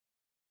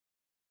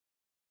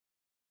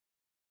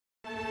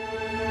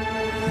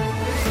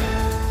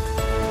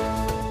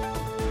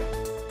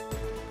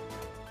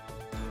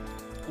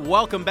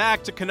welcome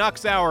back to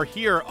Canucks Hour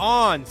here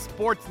on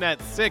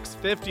Sportsnet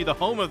 650, the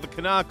home of the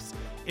Canucks.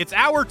 It's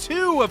hour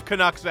 2 of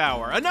Canucks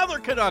Hour, another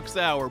Canucks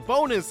Hour,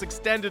 bonus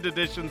extended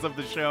editions of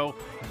the show,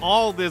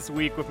 all this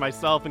week with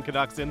myself and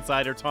Canucks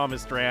insider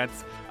Thomas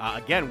Drance.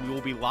 Again, we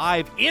will be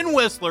live in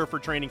Whistler for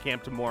training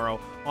camp tomorrow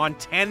on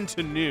 10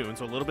 to noon,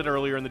 so a little bit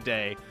earlier in the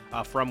day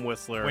from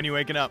Whistler. When are you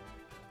waking up?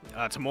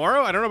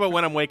 Tomorrow? I don't know about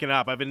when I'm waking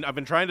up. I've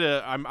been trying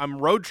to. I'm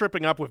road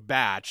tripping up with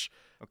Batch.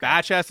 Okay.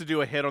 Batch has to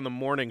do a hit on the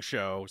morning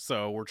show,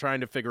 so we're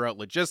trying to figure out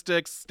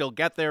logistics, still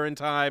get there in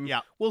time. Yeah.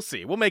 We'll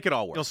see. We'll make it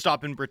all work. He'll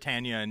stop in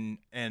Britannia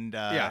and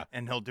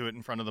he'll do it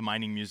in front of the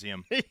mining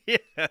museum.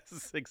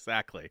 Yes,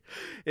 exactly.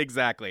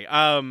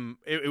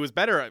 It was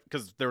better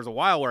because there was a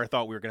while where I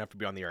thought we were going to have to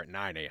be on the air at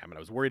 9 a.m., and I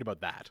was worried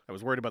about that.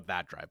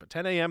 Drive. But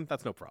 10 a.m.,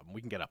 that's no problem.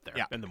 We can get up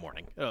there in the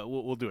morning.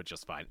 We'll do it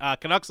just fine.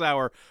 Canucks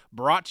Hour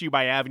brought to you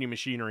by Avenue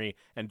Machinery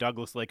and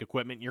Douglas Lake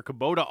Equipment, your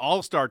Kubota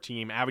All-Star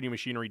team,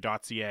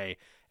 avenuemachinery.ca.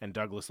 and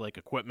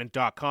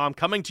DouglasLakeEquipment.com.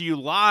 Coming to you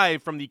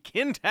live from the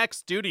Kintec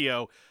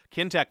studio.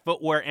 Kintec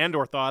Footwear and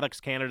Orthotics,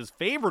 Canada's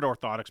favorite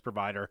orthotics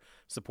provider,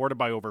 supported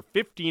by over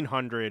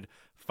 1,500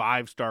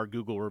 5-star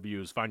Google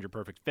reviews. Find your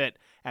perfect fit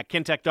at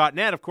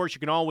Kintec.net. Of course, you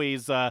can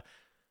always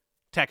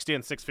text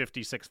in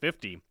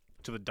 650-650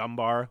 to the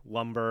Dunbar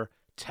Lumber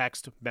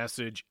text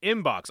message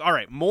inbox. All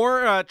right,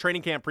 more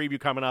training camp preview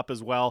coming up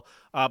as well.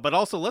 But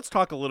also, let's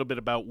talk a little bit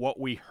about what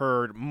we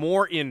heard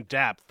more in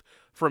depth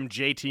from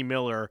JT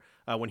Miller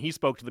when he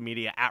spoke to the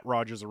media at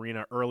Rogers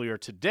Arena earlier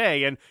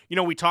today. And,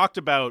 we talked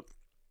about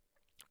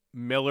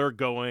Miller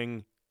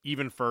going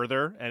even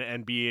further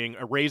and being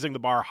raising the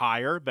bar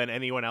higher than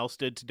anyone else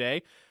did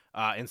today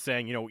and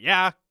saying,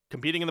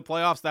 competing in the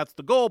playoffs, that's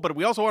the goal, but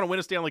we also want to win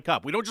a Stanley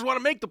Cup. We don't just want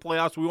to make the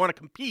playoffs. We want to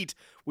compete.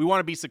 We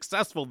want to be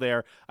successful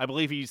there. I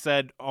believe he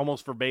said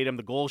almost verbatim,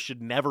 the goal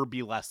should never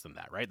be less than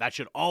that, right? That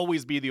should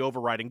always be the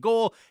overriding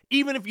goal.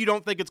 Even if you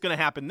don't think it's going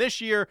to happen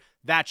this year,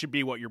 that should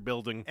be what you're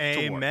building towards.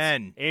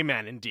 Amen,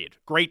 indeed.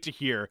 Great to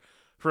hear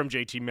from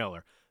JT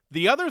Miller.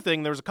 The other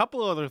thing, there's a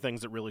couple of other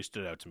things that really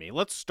stood out to me.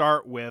 Let's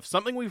start with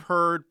something we've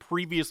heard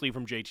previously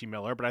from JT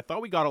Miller, but I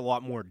thought we got a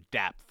lot more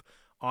depth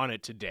on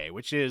it today,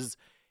 which is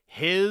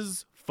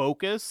his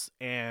focus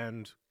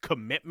and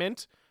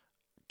commitment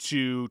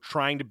to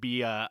trying to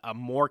be a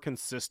more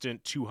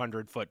consistent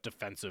 200-foot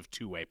defensive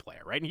two-way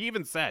player, right? And he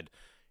even said,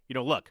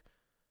 look,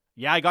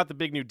 I got the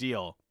big new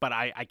deal, but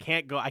I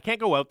can't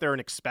go out there and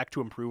expect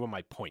to improve on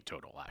my point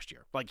total last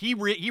year. Like he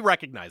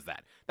recognized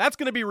that. That's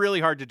going to be really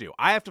hard to do.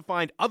 I have to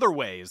find other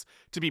ways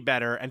to be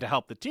better and to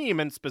help the team,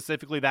 and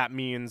specifically that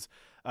means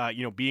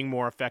being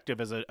more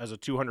effective as a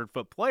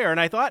 200-foot player. And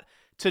I thought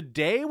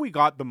today we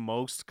got the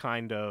most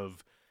kind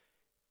of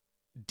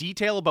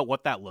detail about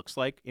what that looks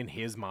like in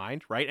his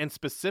mind, right? And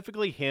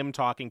specifically him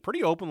talking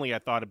pretty openly, I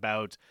thought,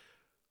 about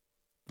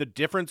the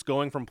difference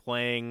going from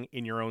playing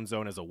in your own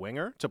zone as a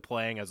winger to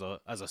playing as a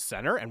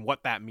center and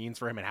what that means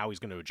for him and how he's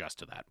going to adjust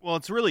to that. Well,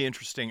 it's really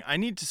interesting. I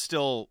need to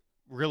still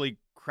really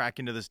crack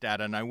into this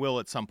data, and I will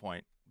at some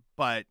point.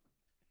 But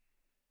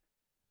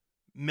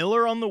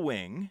Miller on the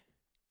wing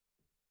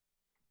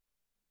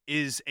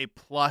is a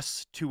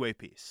plus two-way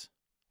piece.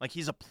 Like,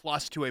 he's a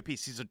plus two-way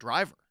piece. He's a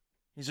driver.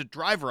 He's a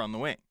driver on the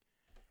wing.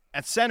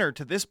 At center,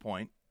 to this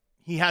point,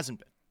 he hasn't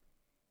been.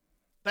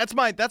 That's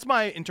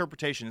my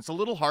interpretation. It's a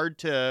little hard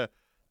to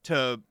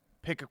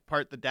pick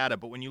apart the data,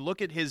 but when you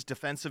look at his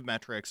defensive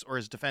metrics or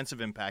his defensive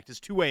impact,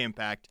 his two-way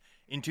impact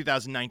in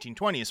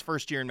 2019-20, his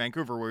first year in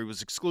Vancouver where he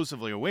was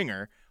exclusively a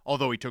winger,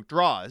 although he took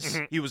draws,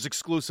 he was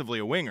exclusively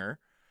a winger.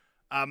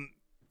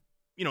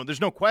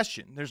 There's no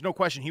question. There's no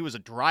question he was a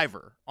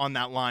driver on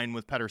that line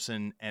with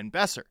Pettersson and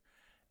Besser.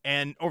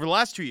 And over the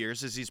last 2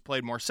 years, as he's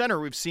played more center,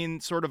 we've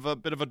seen sort of a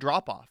bit of a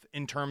drop-off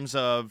in terms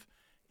of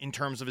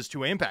his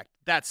two-way impact.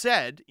 That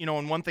said,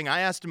 and one thing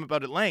I asked him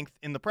about at length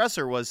in the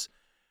presser was,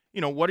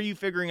 what are you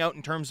figuring out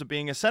in terms of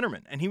being a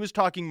centerman? And he was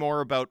talking more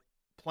about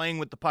playing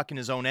with the puck in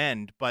his own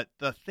end. But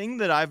the thing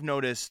that I've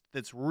noticed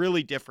that's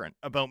really different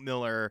about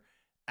Miller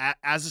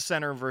as a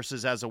center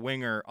versus as a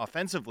winger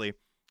offensively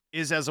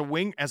is as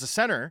a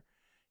center,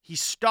 he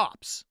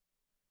stops.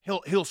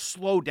 He'll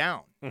slow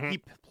down. Mm-hmm.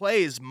 He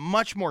plays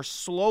much more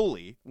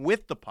slowly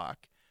with the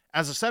puck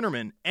as a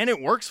centerman, and it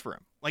works for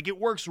him. Like, it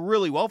works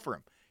really well for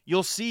him.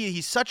 You'll see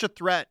he's such a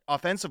threat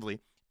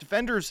offensively.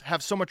 Defenders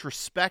have so much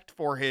respect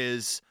for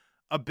his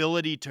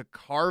ability to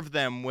carve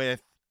them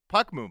with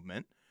puck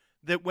movement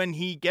that when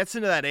he gets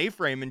into that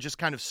A-frame and just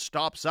kind of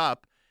stops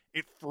up,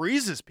 it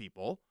freezes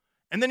people,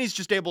 and then he's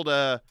just able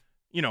to,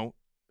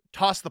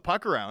 toss the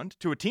puck around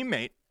to a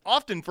teammate,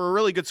 often for a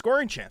really good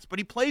scoring chance. But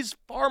he plays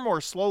far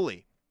more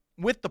slowly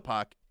with the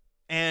puck,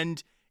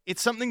 and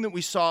it's something that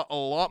we saw a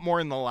lot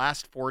more in the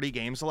last 40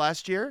 games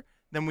last year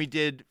than we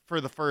did for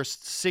the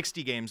first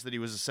 60 games that he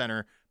was a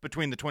center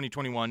between the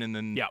 2021 and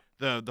then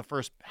the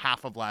first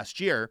half of last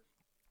year.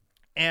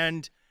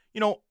 And,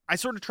 I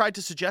sort of tried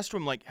to suggest to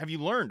him, like, have you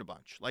learned a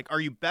bunch? Like,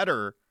 are you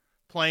better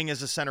playing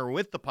as a center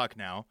with the puck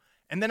now?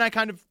 And then I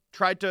kind of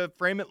tried to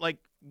frame it like,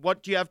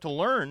 what do you have to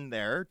learn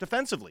there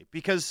defensively?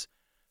 Because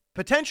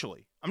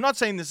potentially, I'm not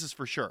saying this is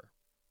for sure,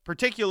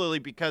 particularly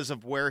because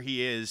of where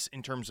he is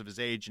in terms of his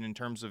age and in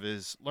terms of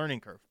his learning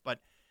curve. But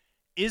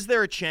is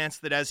there a chance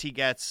that as he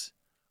gets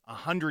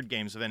 100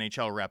 games of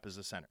NHL rep as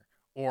a center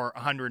or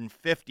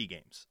 150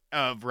 games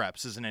of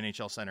reps as an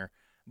NHL center,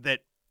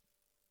 that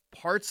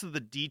parts of the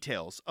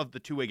details of the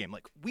two-way game,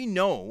 like we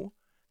know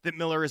that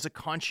Miller is a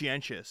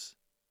conscientious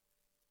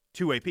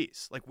two-way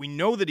piece. Like we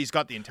know that he's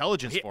got the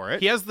intelligence for it.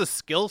 He has the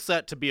skill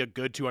set to be a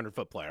good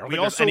 200-foot player. I don't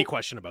think there's any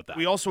question about that.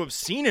 We also have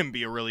seen him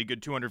be a really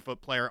good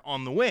 200-foot player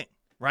on the wing,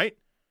 right?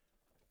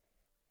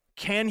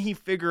 Can he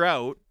figure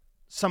out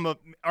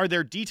are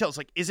there details?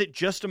 Like, is it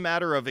just a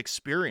matter of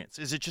experience?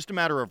 Is it just a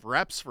matter of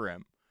reps for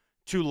him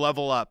to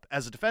level up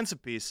as a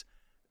defensive piece?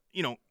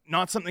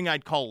 Not something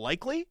I'd call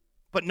likely,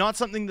 but not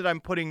something that I'm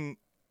putting,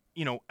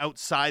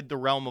 outside the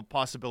realm of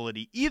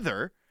possibility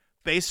either,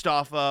 based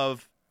off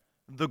of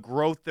the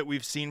growth that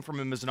we've seen from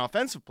him as an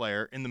offensive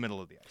player in the middle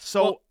of the ice.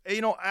 So,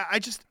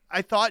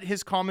 I thought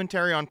his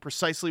commentary on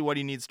precisely what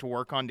he needs to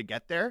work on to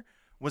get there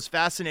was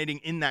fascinating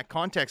in that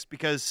context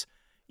because,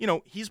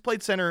 he's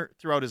played center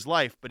throughout his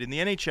life, but in the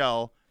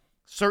NHL,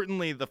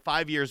 certainly the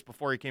 5 years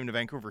before he came to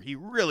Vancouver, he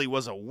really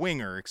was a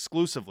winger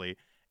exclusively.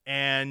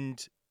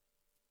 And,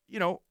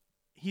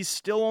 he's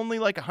still only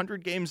like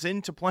 100 games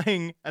into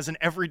playing as an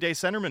everyday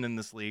centerman in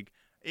this league.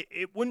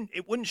 It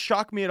wouldn't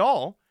shock me at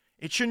all.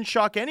 It shouldn't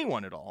shock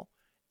anyone at all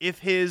if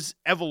his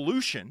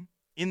evolution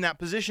in that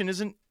position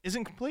isn't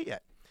complete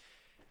yet.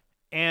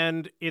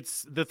 And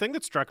it's the thing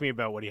that struck me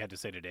about what he had to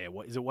say today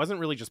is it wasn't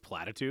really just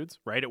platitudes,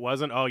 right? It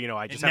wasn't,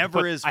 I just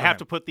have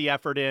to put the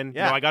effort in.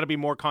 Yeah. I got to be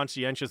more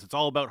conscientious. It's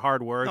all about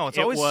hard work. No, it's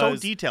always so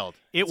detailed.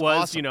 It's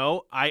awesome.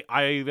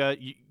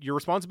 Your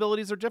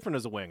responsibilities are different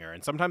as a winger,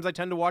 and sometimes I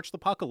tend to watch the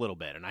puck a little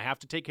bit, and I have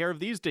to take care of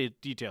these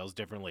details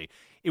differently.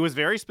 It was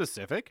very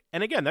specific,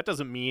 and again, that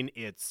doesn't mean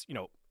it's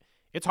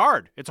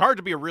hard. It's hard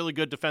to be a really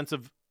good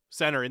defensive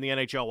center in the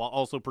NHL while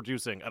also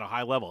producing at a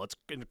high level. It's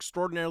an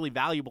extraordinarily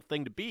valuable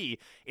thing to be.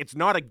 It's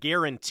not a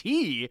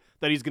guarantee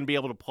that he's going to be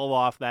able to pull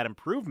off that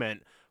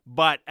improvement,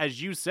 but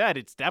as you said,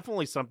 it's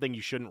definitely something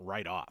you shouldn't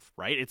write off,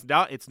 right?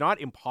 It's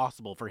not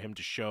impossible for him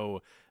to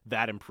show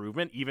that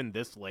improvement even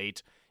this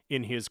late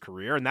in his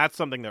career, and that's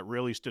something that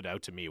really stood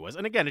out to me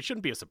and again, it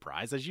shouldn't be a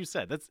surprise, as you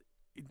said. That's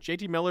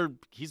JT Miller,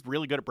 he's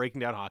really good at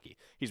breaking down hockey.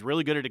 He's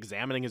really good at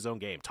examining his own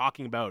game,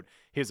 talking about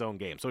his own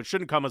game. So it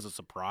shouldn't come as a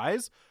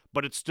surprise,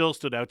 but it still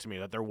stood out to me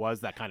that there was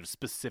that kind of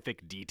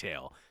specific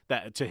detail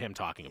that to him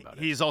talking about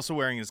it. He's also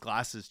wearing his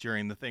glasses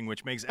during the thing,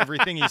 which makes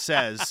everything he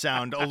says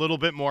sound a little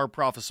bit more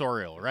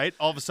professorial, right?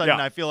 All of a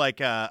sudden, I feel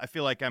like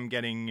I'm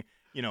getting,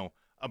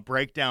 a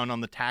breakdown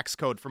on the tax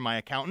code from my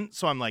accountant.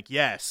 So I'm like,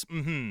 yes,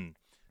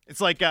 It's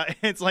like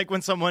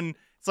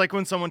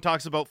when someone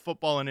talks about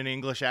football in an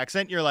English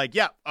accent, you're like,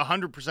 yeah,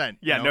 100%.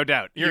 Yeah, no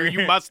doubt.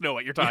 You must know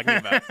what you're talking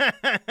about.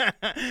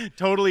 A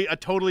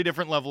totally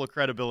different level of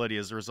credibility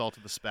as a result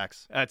of the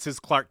specs. That's his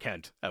Clark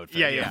Kent outfit.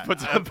 Yeah.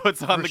 Puts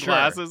on the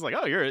glasses, like,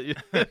 oh, you're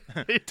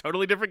a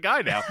totally different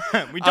guy now.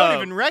 We don't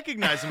even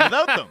recognize him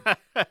without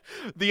them.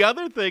 The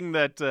other thing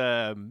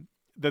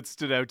that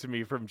stood out to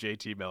me from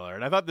JT Miller,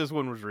 and I thought this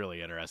one was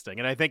really interesting,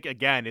 and I think,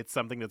 again, it's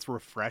something that's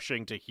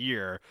refreshing to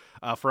hear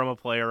from a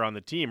player on the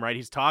team, right?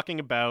 He's talking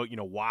about,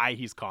 why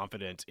he's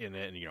confident in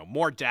it and,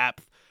 more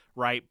depth,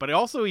 right? But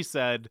also he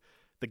said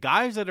the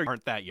guys that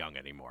aren't that young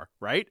anymore,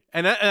 right?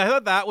 And I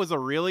thought that was a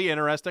really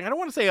interesting, I don't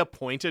want to say a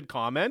pointed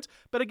comment,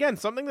 but again,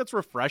 something that's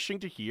refreshing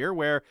to hear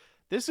where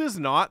this is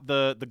not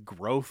the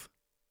growth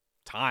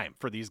time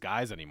for these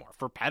guys anymore.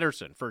 For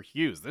Pettersson, for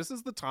Hughes, this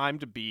is the time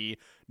to be,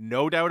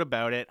 no doubt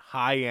about it,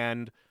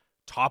 high-end,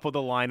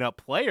 top-of-the-lineup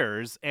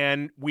players,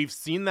 and we've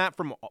seen that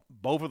from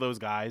both of those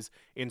guys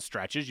in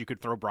stretches. You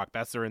could throw Brock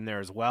Besser in there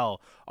as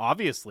well,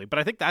 obviously, but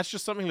I think that's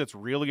just something that's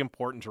really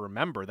important to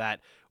remember, that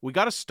we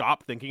got to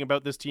stop thinking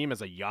about this team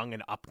as a young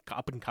and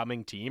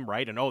up-and-coming team,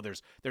 right? And,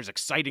 there's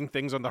exciting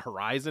things on the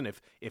horizon if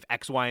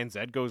X, Y, and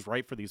Z goes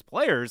right for these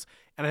players,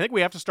 and I think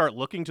we have to start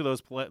looking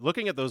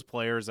at those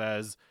players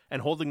as,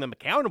 and holding them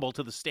accountable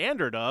to the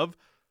standard of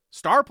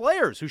star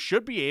players who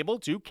should be able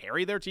to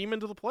carry their team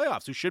into the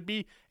playoffs, who should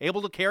be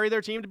able to carry their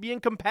team to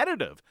being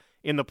competitive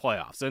in the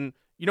playoffs. And,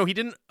 he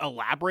didn't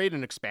elaborate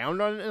and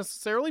expound on it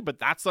necessarily, but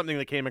that's something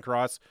that came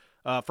across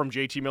from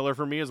JT Miller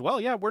for me as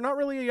well. Yeah, we're not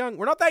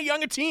that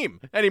young a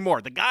team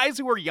anymore. The guys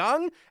who are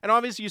young, and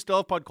obviously you still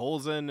have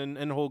Podkolzin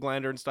and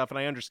Höglander and stuff, and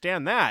I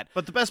understand that.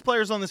 But the best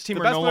players on this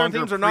team are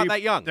not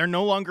that young. They're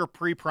no longer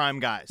pre-prime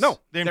guys. No,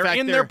 they're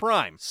in their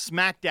prime.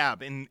 Smack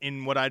dab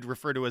in what I'd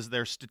refer to as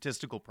their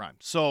statistical prime.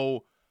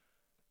 So,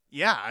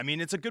 yeah, I mean,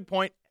 it's a good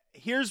point.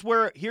 Here's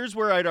where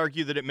I'd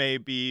argue that it may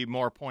be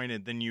more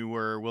pointed than you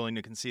were willing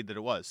to concede that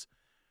it was.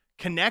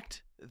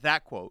 Connect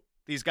that quote,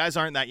 these guys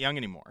aren't that young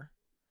anymore,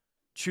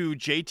 to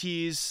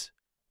JT's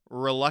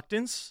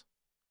reluctance,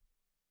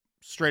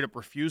 straight up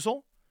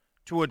refusal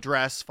to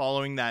address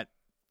following that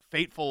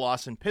fateful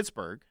loss in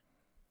Pittsburgh,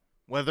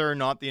 whether or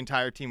not the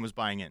entire team was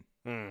buying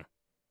in.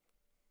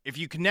 If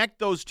you connect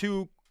those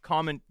two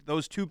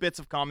bits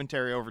of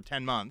commentary over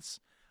 10 months,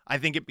 I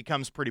think it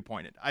becomes pretty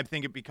pointed. I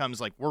think it becomes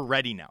like, we're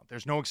ready now.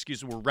 There's no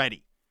excuse. We're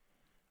ready.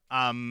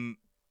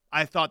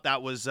 I thought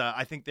that was.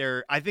 I think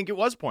it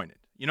was pointed.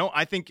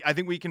 I think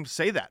we can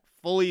say that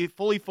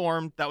fully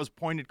formed. That was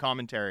pointed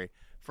commentary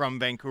from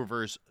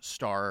Vancouver's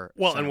star.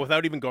 Well, center. And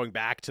without even going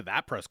back to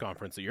that press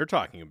conference that you're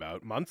talking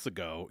about months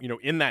ago,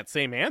 in that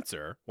same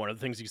answer, one of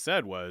the things he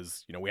said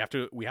was, we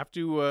have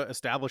to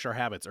establish our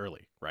habits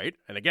early, right?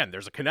 And again,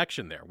 there's a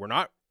connection there.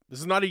 This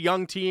is not a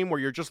young team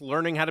where you're just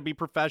learning how to be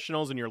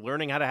professionals and you're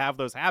learning how to have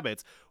those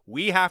habits.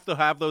 We have to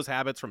have those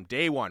habits from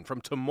day one, from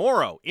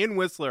tomorrow in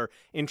Whistler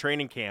in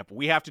training camp.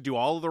 We have to do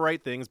all of the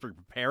right things,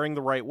 preparing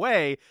the right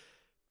way,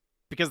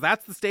 because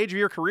that's the stage of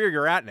your career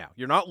you're at now.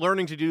 You're not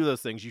learning to do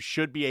those things. You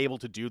should be able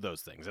to do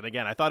those things. And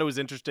again, I thought it was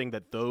interesting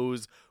that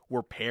those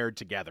were paired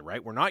together,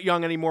 right? We're not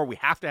young anymore. We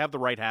have to have the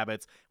right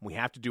habits, and we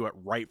have to do it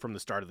right from the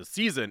start of the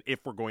season if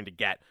we're going to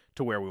get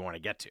to where we want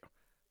to get to.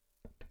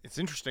 It's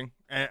interesting.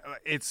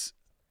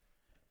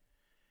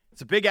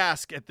 It's a big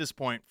ask at this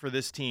point for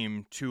this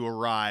team to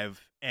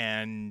arrive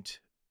and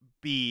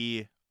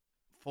be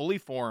fully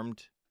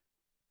formed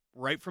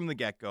right from the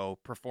get-go,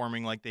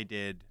 performing like they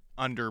did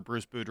under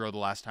Bruce Boudreau the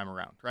last time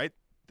around, right?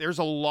 There's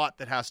a lot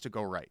that has to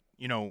go right.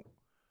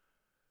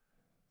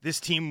 This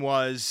team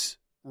was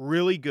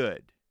really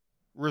good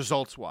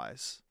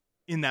results-wise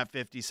in that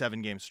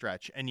 57-game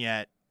stretch, and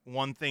yet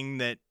one thing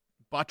that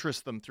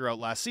buttressed them throughout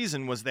last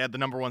season was they had the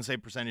number one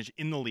save percentage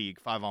in the league,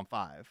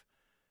 5-on-5.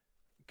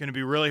 Going to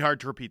be really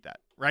hard to repeat that,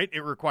 right?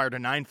 It required a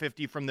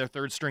 .950 from their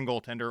third-string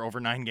goaltender over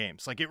 9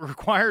 games. It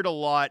required a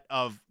lot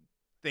of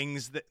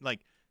things that,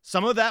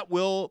 some of that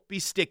will be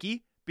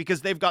sticky,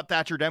 because they've got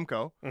Thatcher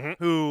Demko,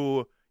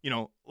 who,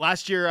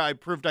 last year I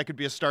proved I could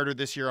be a starter.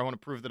 This year I want to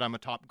prove that I'm a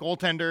top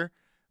goaltender.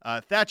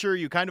 Thatcher,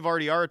 you kind of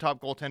already are a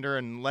top goaltender,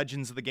 and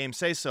legends of the game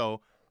say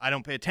so. I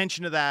don't pay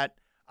attention to that.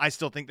 I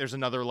still think there's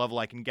another level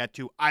I can get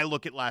to. I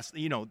look at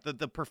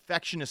the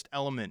perfectionist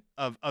element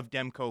of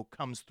Demko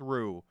comes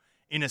through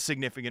in a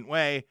significant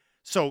way.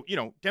 So,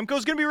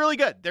 Demko's going to be really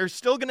good. They're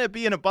still going to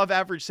be an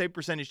above-average save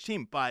percentage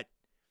team, but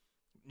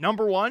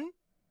number one,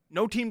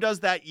 no team does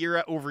that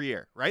year over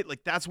year, right?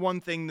 That's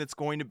one thing that's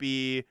going to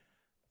be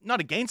not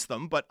against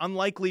them, but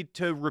unlikely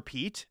to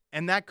repeat,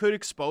 and that could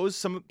expose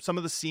some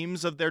of the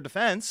seams of their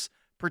defense,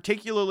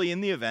 particularly in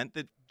the event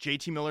that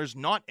JT Miller's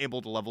not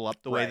able to level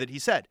up the way that he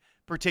said,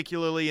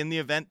 particularly in the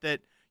event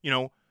that,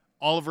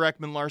 Oliver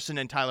Ekman-Larsson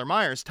and Tyler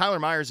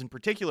Myers in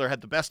particular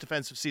had the best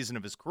defensive season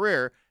of his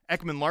career.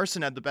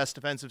 Ekman-Larsson had the best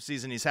defensive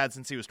season he's had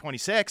since he was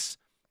 26.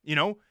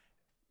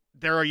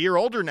 They're a year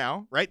older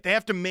now, right? They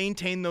have to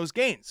maintain those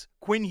gains.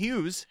 Quinn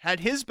Hughes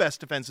had his best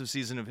defensive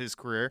season of his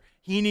career.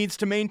 He needs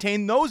to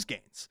maintain those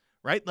gains,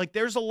 right?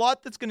 There's a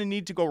lot that's going to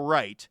need to go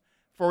right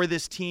for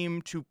this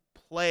team to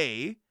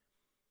play,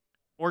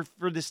 or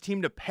for this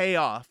team to pay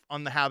off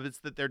on the habits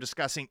that they're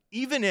discussing,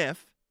 even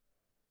if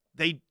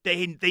they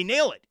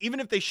nail it. Even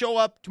if they show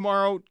up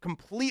tomorrow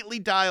completely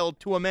dialed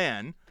to a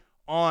man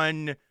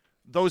on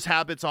those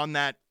habits, on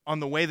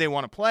the way they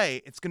want to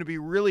play, it's going to be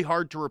really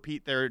hard to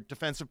repeat their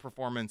defensive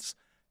performance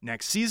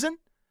next season,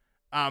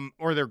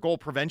 or their goal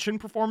prevention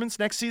performance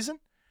next season.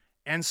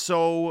 And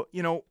so,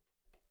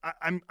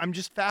 I'm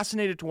just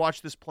fascinated to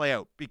watch this play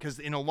out, because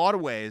in a lot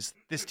of ways,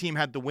 this team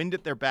had the wind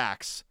at their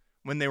backs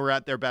when they were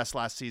at their best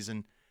last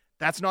season.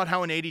 That's not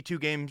how an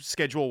 82-game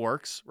schedule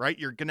works, right?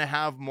 You're going to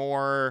have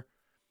more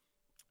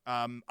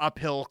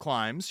uphill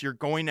climbs. You're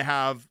going to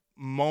have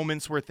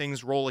moments where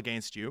things roll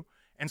against you.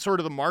 And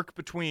sort of the mark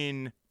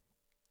between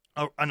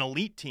an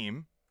elite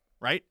team,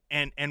 right,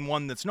 and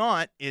one that's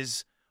not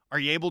is, are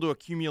you able to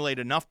accumulate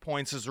enough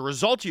points as a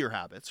result of your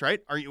habits, right?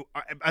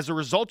 As a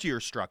result of your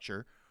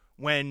structure,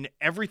 when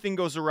everything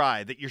goes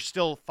awry, that you're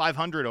still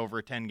 500 over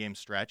a 10-game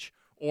stretch,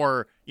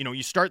 or,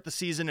 you start the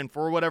season and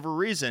for whatever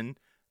reason,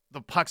 the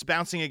puck's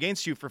bouncing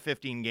against you for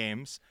 15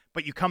 games,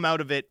 but you come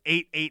out of it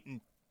 8-8 and,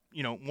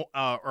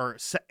 or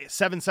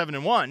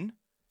 7-7-1,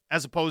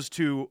 as opposed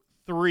to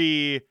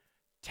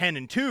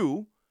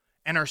 3-10-2,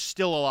 and are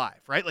still alive,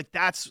 right?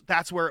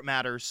 That's where it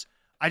matters.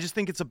 I just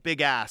think it's a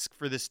big ask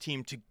for this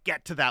team to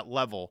get to that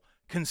level,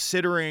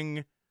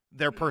 considering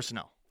their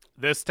personnel.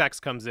 This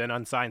text comes in,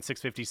 unsigned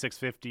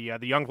 650.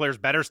 The young players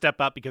better step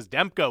up, because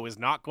Demko is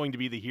not going to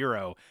be the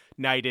hero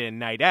night in,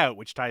 night out,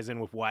 which ties in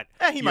with what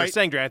you're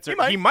saying,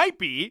 Drancer. He might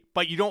be,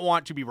 but you don't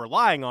want to be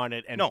relying on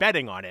it and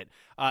betting on it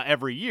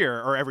every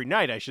year, or every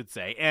night, I should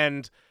say.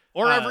 And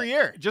every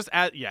year.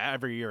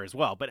 Every year as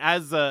well. But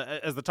as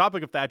the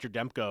topic of Thatcher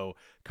Demko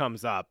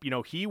comes up,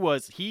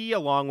 he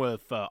along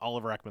with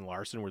Oliver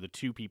Ekman-Larsson were the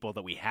two people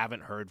that we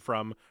haven't heard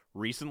from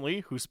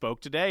recently who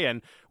spoke today.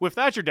 And with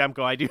Thatcher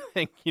Demko, I do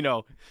think,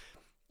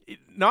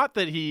 not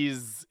that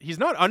he's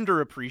not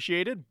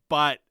underappreciated,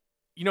 but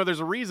there's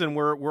a reason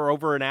we're well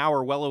over an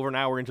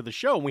hour into the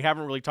show, and we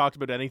haven't really talked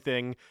about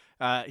anything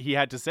he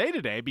had to say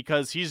today,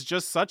 because he's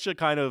just such a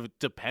kind of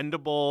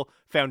dependable,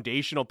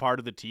 foundational part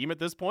of the team at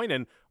this point.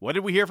 And what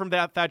did we hear from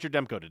Thatcher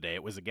Demko today?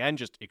 It was, again,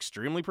 just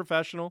extremely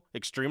professional,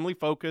 extremely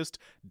focused,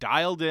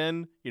 dialed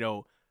in,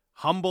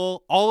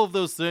 humble, all of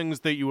those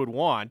things that you would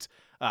want.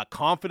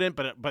 Confident,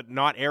 but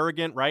not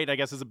arrogant, right? I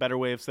guess is a better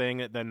way of saying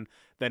it than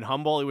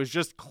humble. It was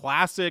just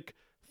classic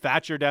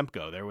Thatcher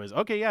Demko. There was,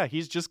 okay, yeah,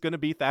 he's just going to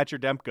be Thatcher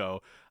Demko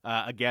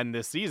again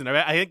this season.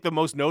 I think the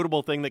most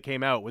notable thing that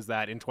came out was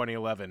that in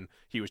 2011,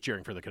 he was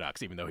cheering for the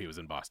Canucks, even though he was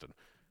in Boston.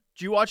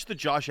 Do you watch the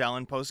Josh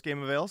Allen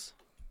post-game avails?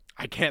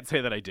 I can't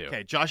say that I do.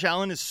 Okay, Josh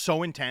Allen is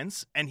so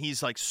intense, and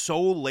he's like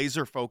so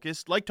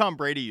laser-focused, like Tom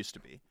Brady used to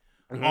be,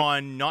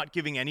 on not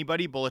giving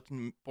anybody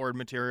bulletin board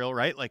material,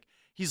 right? Like,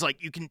 he's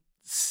like, you can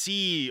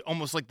see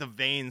almost like the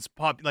veins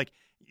pop, like,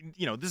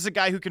 you know, this is a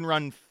guy who can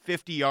run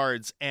 50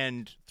 yards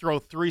and throw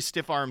 3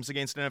 stiff arms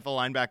against NFL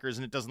linebackers,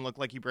 and it doesn't look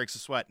like he breaks a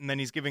sweat. And then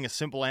he's giving a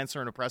simple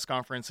answer in a press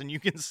conference, and you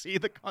can see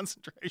the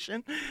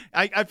concentration.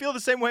 I feel the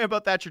same way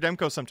about Thatcher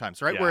Demko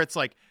sometimes, right? Yeah. Where it's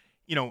like,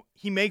 you know,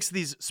 he makes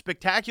these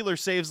spectacular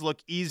saves look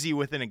easy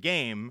within a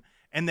game,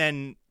 and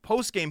then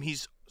post-game,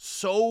 he's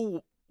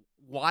so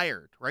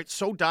wired, right?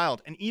 So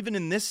dialed. And even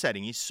in this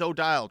setting, he's so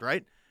dialed,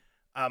 right?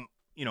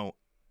 You know,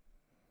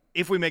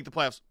 if we make the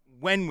playoffs,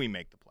 when we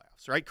make the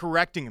playoffs, right?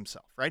 Correcting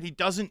himself, right?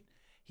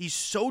 He's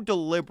so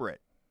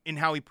deliberate in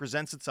how he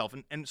presents itself.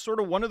 And sort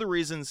of one of the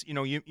reasons, you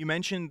know, you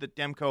mentioned that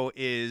Demko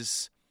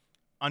is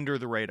under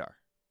the radar,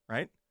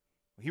 right?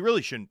 He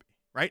really shouldn't be,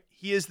 right?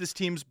 He is this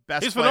team's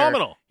best player. He's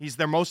phenomenal. He's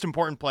their most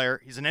important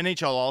player. He's an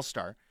NHL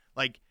All-Star.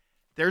 Like,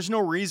 there's no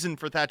reason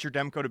for Thatcher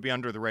Demko to be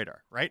under the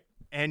radar, right?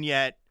 And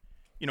yet,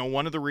 you know,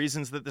 one of the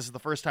reasons that this is the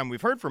first time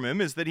we've heard from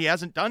him is that he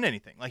hasn't done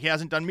anything. Like, he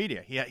hasn't done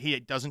media. He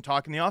doesn't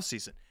talk in the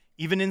offseason.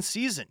 Even in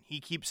season, he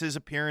keeps his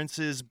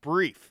appearances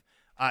brief.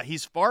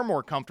 He's far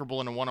more comfortable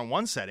in a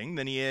one-on-one setting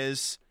than he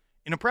is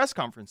in a press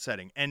conference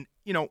setting. And,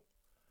 you know,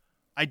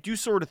 I do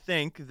sort of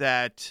think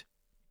that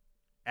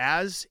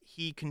as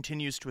he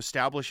continues to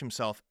establish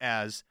himself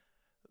as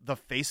the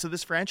face of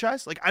this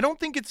franchise, like, I don't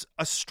think it's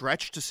a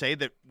stretch to say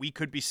that we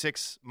could be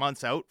 6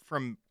 months out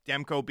from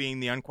Demko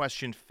being the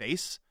unquestioned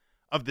face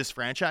of this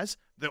franchise.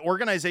 The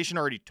organization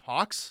already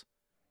talks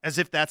as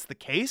if that's the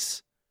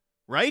case,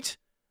 right?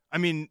 I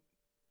mean,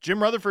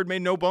 Jim Rutherford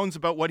made no bones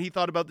about what he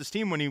thought about this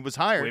team when he was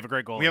hired. We have a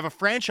great goalie. We have a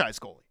franchise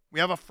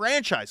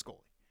goalie.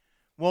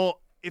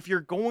 Well, if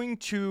you're going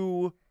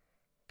to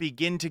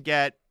begin to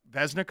get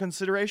Vezina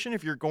consideration,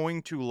 if you're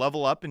going to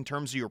level up in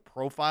terms of your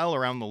profile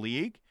around the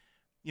league,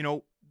 you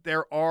know,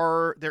 there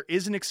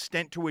is an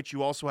extent to which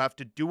you also have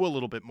to do a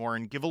little bit more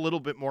and give a little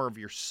bit more of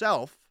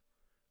yourself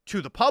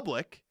to the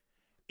public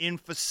in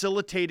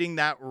facilitating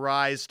that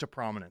rise to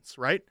prominence,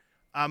 right?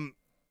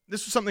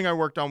 This was something I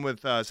worked on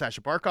with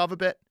Sasha Barkov a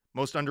bit.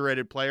 Most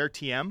underrated player,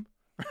 TM.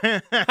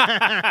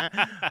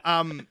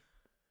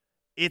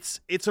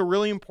 It's a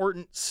really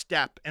important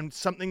step and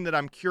something that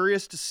I'm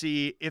curious to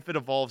see if it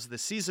evolves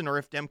this season or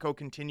if Demko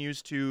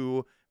continues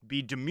to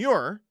be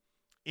demure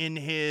in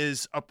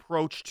his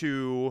approach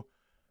to,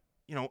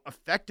 you know,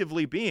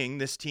 effectively being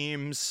this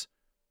team's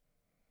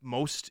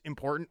most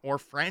important or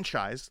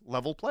franchise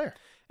level player.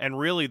 And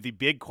really, the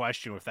big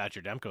question with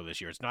Thatcher Demko this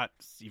year, it's not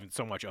even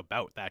so much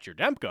about Thatcher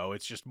Demko.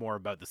 It's just more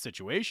about the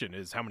situation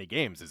is how many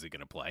games is he going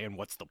to play and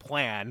what's the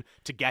plan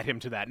to get him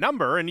to that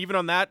number. And even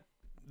on that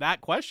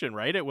question,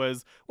 right, it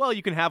was, well,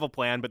 you can have a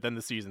plan, but then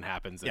the season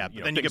happens. And, yeah, you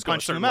know, then you get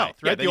punched in the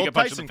mouth, right? Yeah, then you get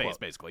punched in the face,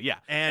 basically. Yeah.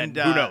 And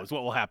who knows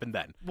what will happen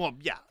then. Well,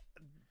 yeah.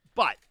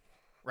 But,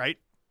 right,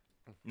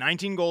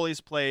 19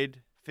 goalies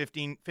played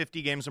 50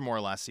 games or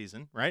more last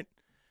season, right?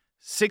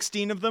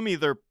 16 of them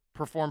either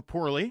performed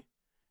poorly,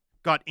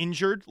 got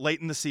injured late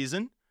in the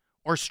season,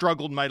 or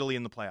struggled mightily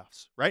in the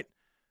playoffs, right?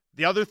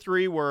 The other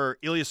 3 were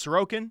Ilya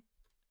Sorokin,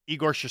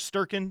 Igor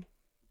Shesterkin,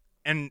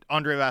 and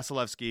Andrei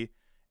Vasilevsky.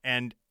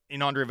 And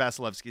in Andrei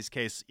Vasilevsky's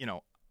case, you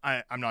know,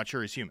 I'm not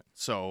sure he's human,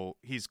 so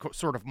he's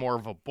sort of more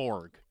of a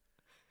Borg.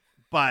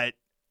 But,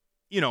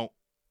 you know,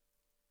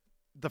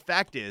 the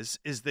fact is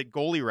that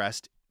goalie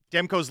rest,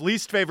 Demko's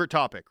least favorite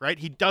topic, right?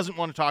 He doesn't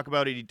want to talk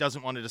about it. He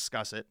doesn't want to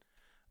discuss it.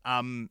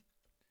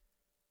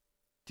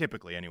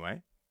 Typically,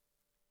 anyway.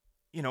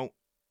 You know,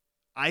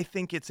 I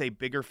think it's a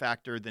bigger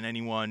factor than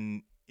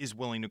anyone is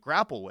willing to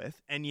grapple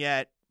with, and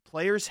yet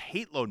players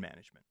hate load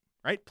management,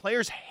 right?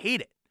 Players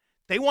hate it.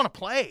 They want to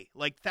play.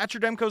 Like, Thatcher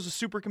Demko's a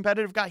super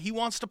competitive guy. He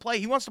wants to play.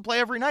 He wants to play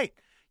every night.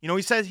 You know,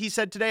 he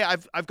said today,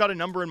 I've got a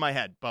number in my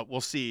head, but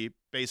we'll see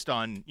based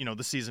on, you know,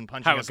 the season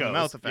punching us in the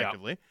mouth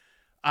effectively.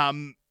 Yeah.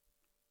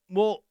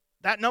 Well,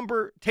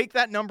 take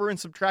that number and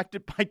subtract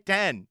it by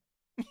 10.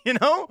 You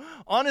know,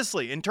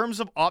 honestly, in terms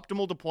of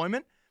optimal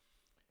deployment,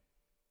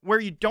 where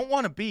you don't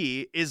want to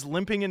be is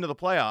limping into the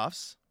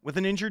playoffs with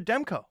an injured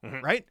Demko,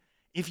 right?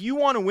 If you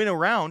want to win a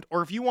round,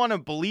 or if you want to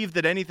believe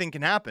that anything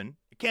can happen,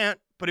 it can't.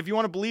 But if you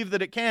want to believe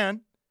that it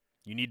can,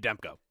 you need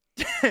Demko.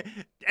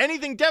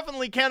 Anything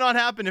definitely cannot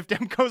happen if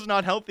Demko's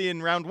not healthy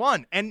in round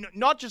 1, and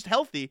not just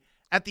healthy,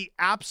 at the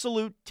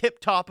absolute tip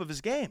top of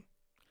his game.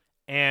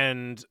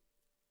 And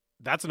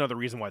that's another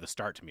reason why the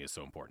start to me is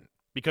so important.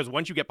 Because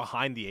once you get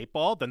behind the 8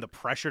 ball, then the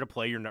pressure to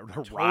play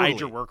ride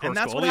your workhorse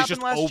goalie is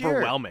just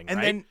overwhelming. And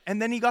right?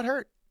 then he got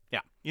hurt. Yeah.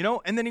 You know,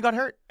 and then he got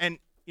hurt. And,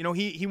 you know,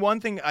 he one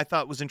thing I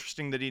thought was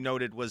interesting that he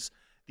noted was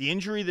the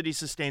injury that he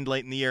sustained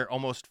late in the year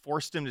almost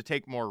forced him to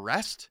take more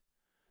rest.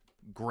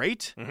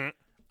 Great.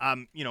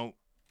 You know,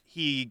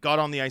 he got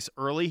on the ice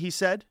early, he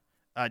said.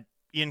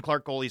 Ian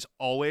Clark goalies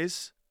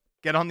always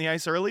get on the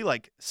ice early.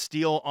 Like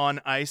Steele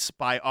on ice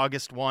by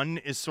August 1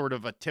 is sort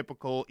of a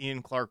typical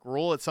Ian Clark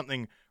rule. It's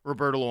something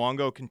Roberto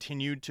Luongo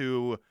continued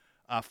to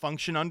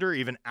function under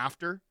even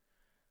after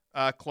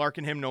Clark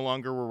and him no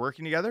longer were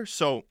working together.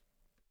 So,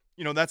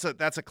 that's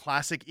a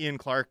classic Ian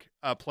Clark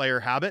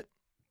player habit.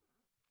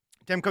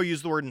 Demko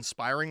used the word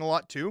inspiring a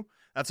lot too.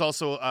 That's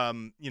also,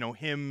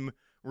 him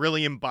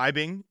really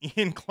imbibing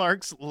Ian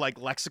Clark's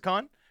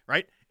lexicon,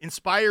 right?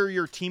 Inspire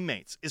your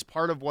teammates is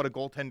part of what a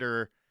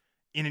goaltender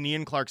in an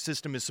Ian Clark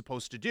system is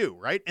supposed to do,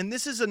 right? And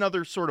this is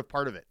another sort of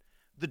part of it.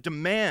 The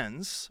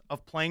demands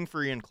of playing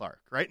for Ian Clark,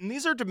 right? And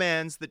these are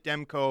demands that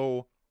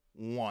Demko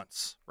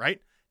wants,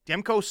 right?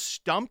 Demko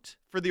stumped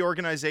for the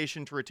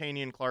organization to retain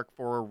Ian Clark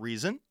for a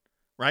reason,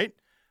 right?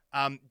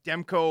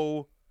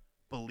 Demko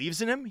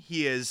believes in him.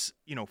 He is,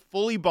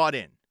 fully bought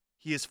in.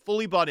 He is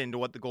fully bought into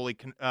what the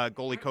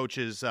goalie coach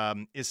is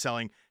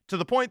selling, to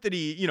the point that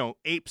he,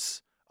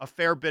 apes a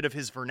fair bit of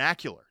his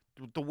vernacular.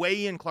 The way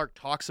Ian Clark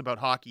talks about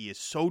hockey is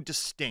so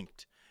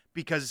distinct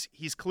because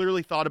he's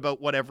clearly thought about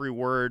what every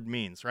word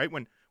means, right?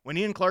 When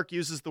Ian Clark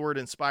uses the word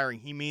inspiring,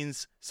 he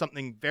means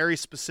something very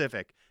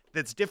specific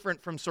that's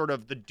different from sort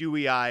of the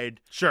dewy-eyed,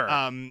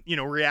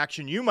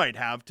 reaction you might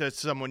have to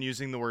someone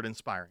using the word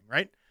inspiring,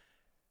 right?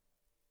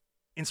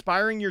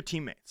 Inspiring your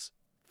teammates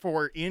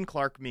for Ian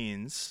Clark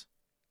means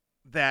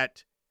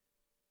that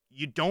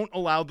you don't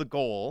allow the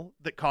goal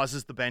that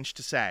causes the bench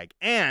to sag.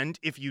 And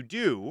if you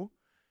do,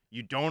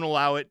 you don't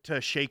allow it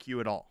to shake you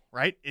at all,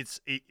 right?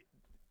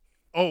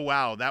 Oh,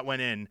 wow, that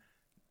went in.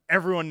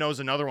 Everyone knows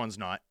another one's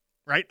not,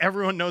 right?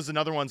 Everyone knows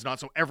another one's not,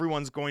 so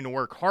everyone's going to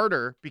work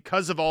harder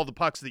because of all the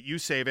pucks that you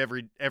save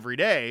every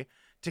day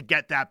to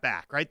get that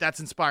back, right? That's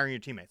inspiring your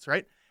teammates,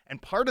 right?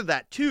 And part of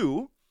that,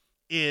 too,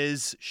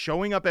 is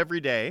showing up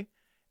every day,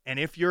 and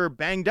if you're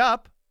banged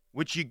up,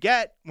 which you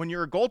get when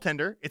you're a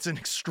goaltender, it's an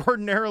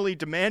extraordinarily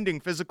demanding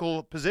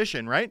physical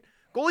position, right?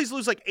 Goalies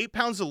lose 8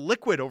 pounds of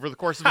liquid over the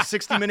course of a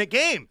 60-minute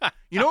game.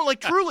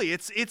 Truly,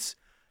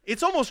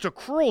 it's almost a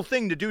cruel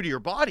thing to do to your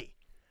body.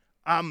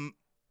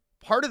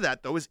 Part of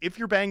that, though, is if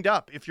you're banged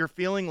up, if you're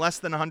feeling less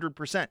than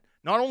 100%,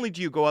 not only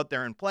do you go out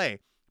there and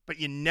play, but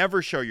you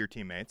never show your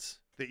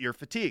teammates that you're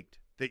fatigued,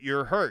 that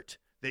you're hurt,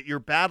 that you're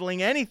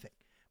battling anything,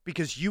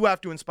 because you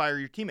have to inspire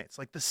your teammates.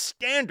 Like the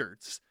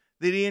standards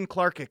that Ian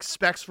Clark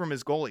expects from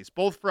his goalies,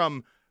 both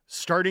from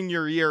starting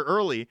your year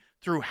early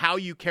through how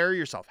you carry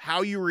yourself,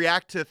 how you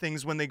react to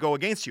things when they go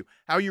against you,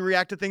 how you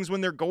react to things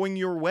when they're going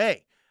your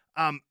way.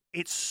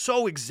 It's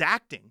so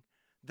exacting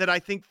that I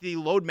think the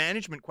load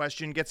management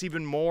question gets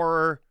even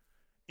more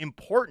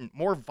important,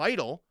 more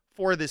vital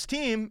for this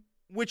team,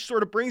 which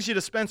sort of brings you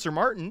to Spencer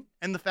Martin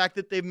and the fact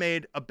that they've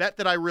made a bet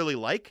that I really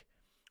like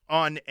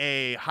on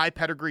a high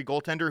pedigree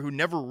goaltender who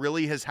never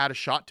really has had a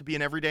shot to be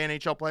an everyday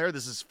NHL player.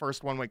 This is his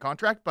first one-way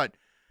contract, but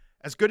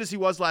as good as he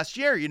was last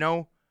year,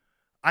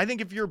 I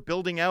think if you're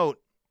building out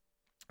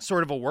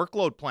sort of a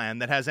workload plan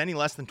that has any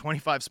less than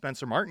 25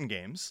 Spencer Martin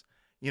games,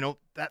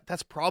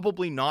 that's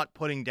probably not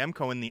putting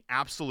Demko in the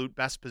absolute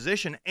best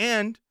position.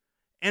 And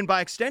by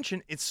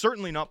extension, it's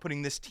certainly not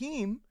putting this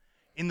team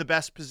in the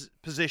best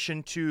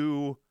position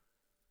to,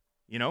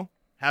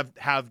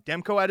 have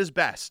Demko at his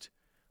best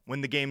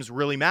when the games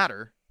really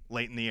matter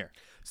late in the year.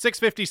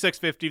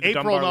 650. The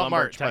April, Dunbar not Lumber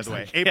March, by the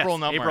way. April,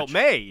 not March.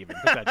 May, even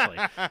potentially.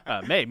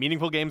 May,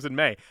 meaningful games in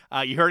May.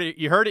 You heard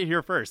it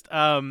here first.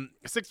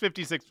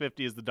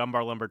 650 is the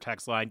Dunbar Lumber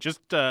text line.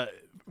 Just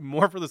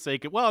more for the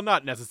sake of, well,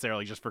 not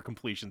necessarily just for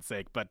completion's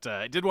sake, but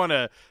I did want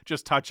to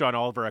just touch on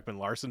Oliver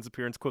Ekman-Larsson's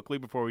appearance quickly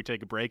before we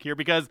take a break here,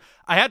 because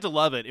I had to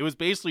love it. It was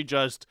basically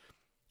just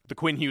the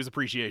Quinn Hughes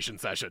appreciation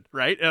session,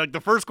 right? The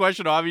first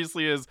question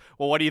obviously is,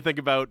 well, what do you think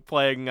about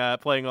playing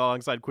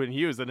alongside Quinn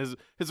Hughes? And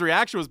his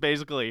reaction was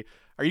basically,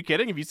 are you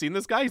kidding? Have you seen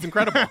this guy? He's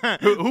incredible.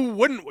 Who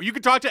wouldn't? You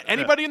could talk to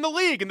anybody in the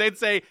league and they'd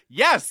say,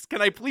 yes,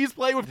 can I please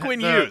play with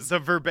Quinn Hughes? The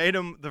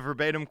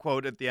verbatim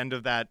quote at the end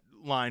of that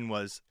line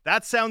was,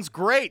 that sounds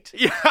great.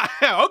 Yeah,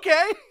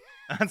 okay.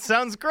 That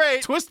sounds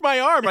great. Twist my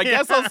arm. I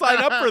guess I'll sign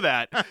up for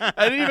that.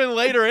 And even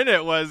later in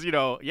it was,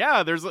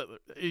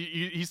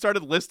 he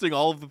started listing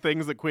all of the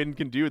things that Quinn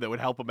can do that would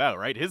help him out,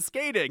 right? His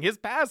skating, his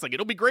passing.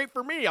 It'll be great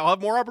for me. I'll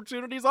have more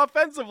opportunities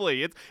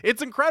offensively.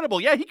 It's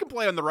incredible. Yeah, he can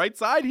play on the right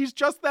side. He's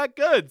just that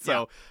good.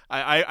 So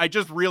yeah. I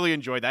just really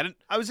enjoyed that. And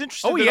I was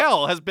interested.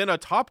 OEL has been a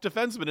top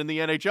defenseman in the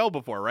NHL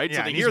before, right? Yeah,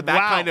 so to hear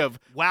that kind of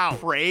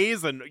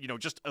praise and,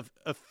 just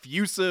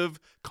effusive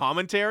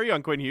commentary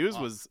on Quinn Hughes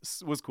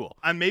was cool.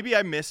 And maybe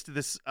I missed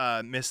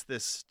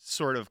this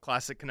sort of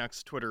classic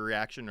Canucks Twitter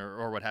reaction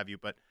or what have you,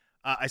 but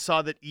I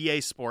saw that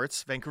EA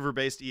Sports,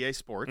 Vancouver-based EA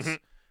Sports,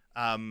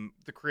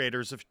 the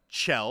creators of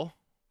Chell,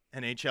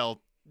 NHL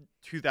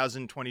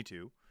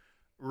 2022,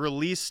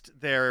 released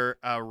their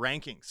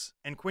rankings,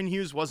 and Quinn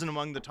Hughes wasn't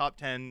among the top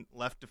 10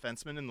 left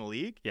defensemen in the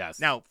league. Yes.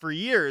 Now, for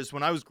years,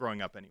 when I was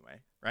growing up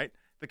anyway, right,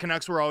 the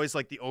Canucks were always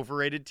like the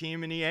overrated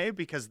team in EA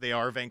because they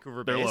are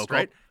Vancouver-based,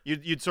 right?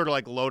 You'd sort of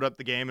like load up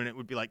the game and it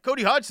would be like,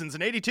 Cody Hodgson's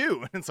an 82.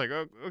 And it's like,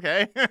 oh,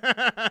 okay,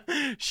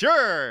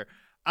 sure.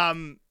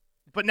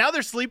 But now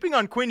they're sleeping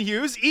on Quinn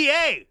Hughes.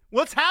 EA,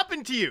 what's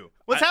happened to you?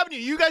 What's happened to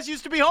you? You guys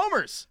used to be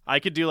homers. I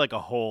could do like a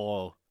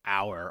whole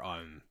hour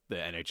on the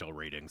NHL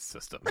ratings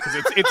system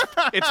because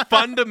it's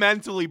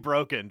fundamentally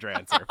broken,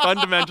 Drancer.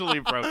 Fundamentally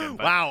broken.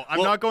 Wow,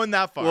 I'm not going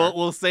that far.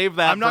 We'll save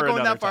that. I'm not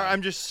going that time. far.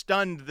 I'm just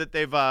stunned that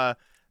they've.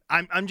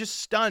 I'm just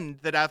stunned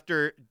that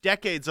after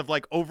decades of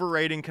like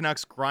overrating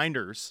Canucks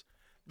grinders,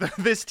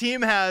 this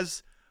team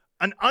has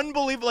an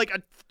unbelievable, like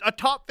a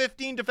top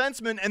 15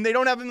 defenseman, and they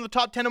don't have him in the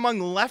top 10 among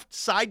left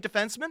side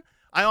defensemen.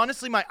 I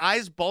honestly, my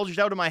eyes bulged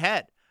out of my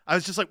head. I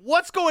was just like,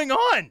 what's going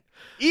on?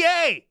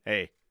 EA.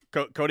 Hey.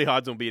 Cody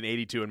Hodgson will be an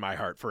 82 in my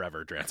heart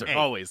forever, Drancer. Hey,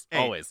 always.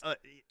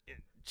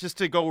 Just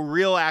to go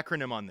real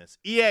acronym on this.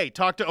 EA,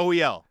 talk to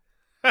OEL.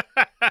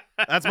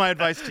 That's my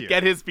advice to you.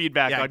 Get his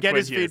feedback on get Quinn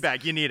his Hughes.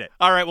 feedback. You need it.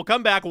 All right, we'll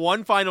come back.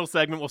 One final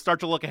segment. We'll start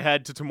to look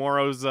ahead to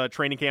tomorrow's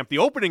training camp, the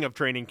opening of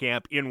training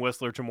camp in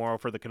Whistler tomorrow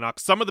for the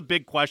Canucks. Some of the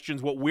big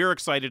questions, what we're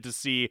excited to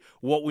see,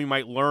 what we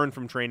might learn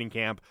from training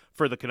camp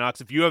for the Canucks.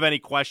 If you have any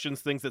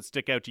questions, things that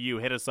stick out to you,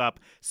 hit us up,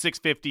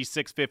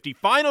 650-650.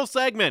 Final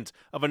segment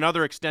of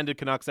another extended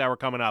Canucks Hour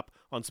coming up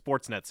on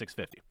Sportsnet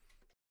 650.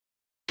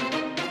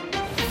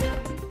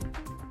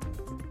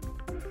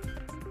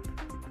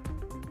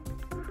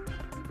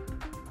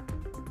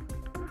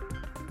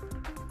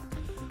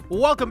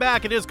 Welcome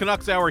back. It is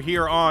Canucks Hour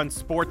here on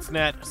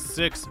Sportsnet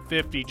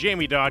 650.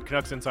 Jamie Dodd,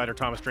 Canucks insider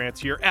Thomas Drance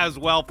here as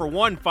well for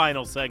one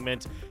final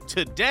segment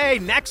today.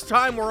 Next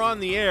time we're on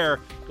the air,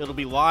 it'll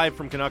be live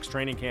from Canucks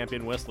training camp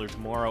in Whistler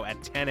tomorrow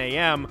at 10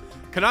 a.m.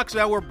 Canucks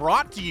Hour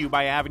brought to you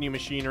by Avenue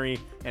Machinery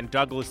and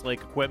Douglas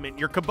Lake Equipment.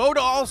 Your Kubota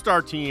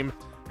All-Star team,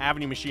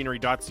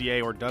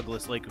 avenuemachinery.ca or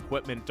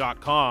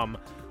douglaslakeequipment.com.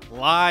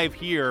 Live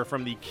here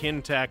from the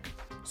Kintec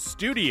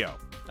studio.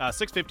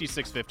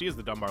 650-650 is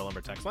the Dunbar Lumber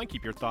text line.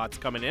 Keep your thoughts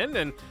coming in.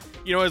 And,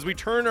 as we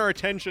turn our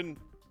attention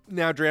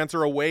now,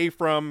 Drancer, away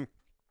from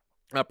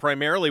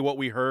primarily what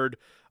we heard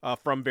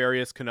from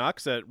various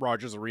Canucks at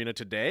Rogers Arena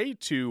today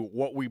to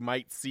what we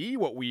might see,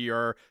 what we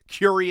are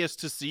curious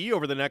to see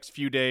over the next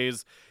few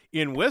days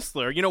in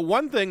Whistler.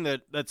 One thing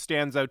that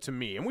stands out to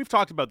me, and we've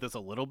talked about this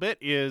a little bit,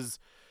 is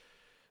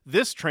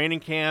this training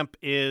camp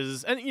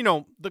is, and,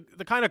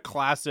 the kind of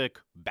classic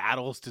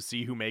battles to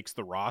see who makes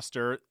the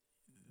roster.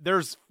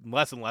 There's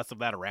less and less of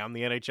that around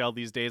the NHL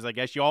these days, I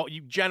guess.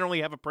 You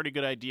generally have a pretty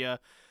good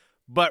idea.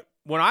 But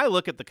when I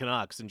look at the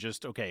Canucks and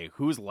just, okay,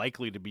 who's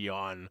likely to be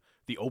on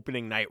the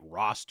opening night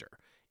roster,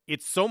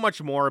 it's so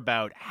much more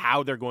about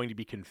how they're going to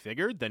be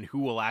configured than who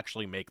will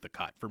actually make the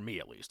cut, for me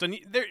at least. And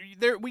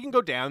there we can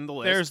go down the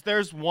list.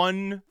 There's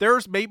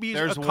maybe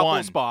a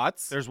couple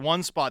spots. There's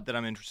one spot that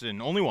I'm interested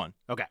in, only one.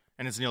 Okay.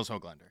 And it's Nils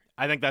Höglander.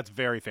 I think that's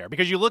very fair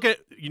because you look at,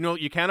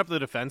 you count up the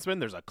defensemen,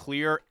 there's a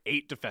clear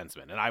 8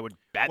 defensemen, and I would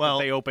bet that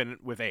they open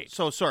with 8.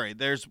 So, sorry,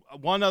 there's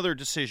one other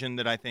decision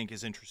that I think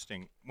is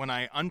interesting. When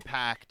I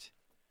unpacked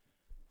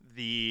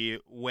the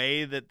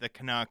way that the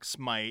Canucks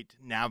might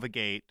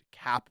navigate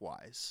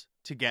cap-wise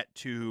to get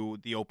to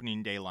the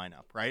opening day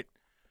lineup, right?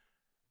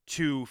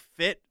 To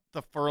fit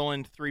the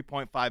Ferland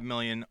 $3.5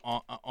 million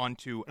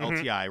onto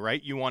LTI,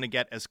 right? You want to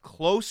get as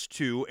close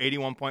to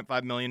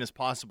 $81.5 million as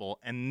possible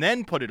and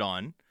then put it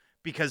on,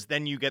 because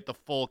then you get the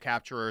full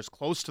capture, or as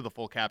close to the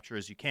full capture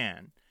as you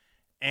can.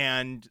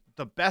 And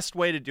the best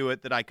way to do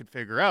it that I could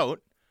figure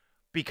out,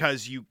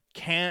 because you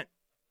can't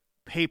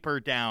paper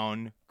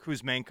down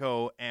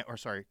Kuzmenko and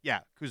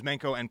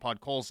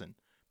Podkolzin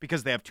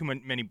because they have too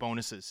many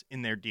bonuses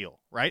in their deal,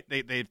 right?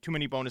 They have too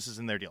many bonuses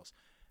in their deals.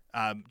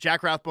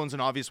 Jack Rathbone's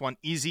an obvious one.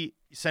 Easy.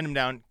 Send him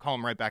down, call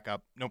him right back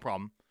up. No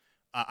problem.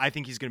 I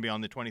think he's going to be on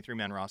the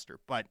 23-man roster.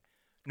 But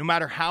no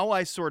matter how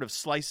I sort of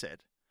slice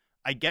it,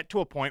 I get to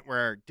a point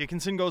where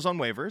Dickinson goes on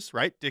waivers,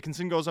 right?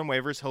 Dickinson goes on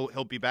waivers.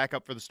 He'll be back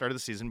up for the start of the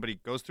season, but he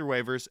goes through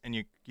waivers, and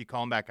you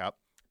call him back up.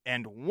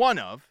 And one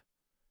of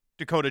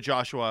Dakota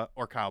Joshua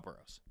or Kyle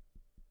Burroughs.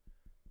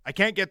 I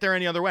can't get there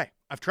any other way.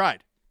 I've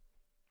tried.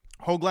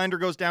 Höglander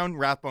goes down.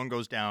 Rathbone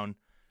goes down.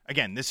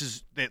 Again, this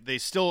is they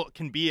still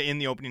can be in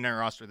the opening night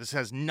roster. This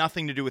has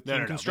nothing to do with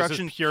team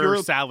construction. This is pure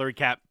salary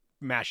cap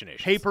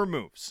machinations. Paper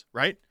moves,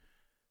 right?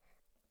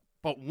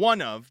 But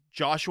one of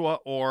Joshua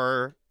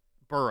or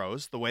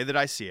Burroughs, the way that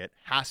I see it,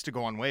 has to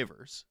go on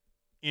waivers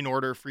in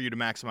order for you to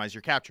maximize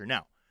your capture.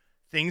 Now,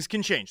 things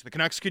can change. The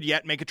Canucks could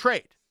yet make a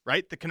trade,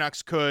 right? The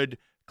Canucks could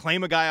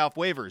claim a guy off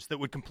waivers that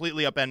would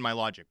completely upend my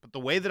logic. But the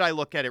way that I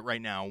look at it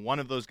right now, one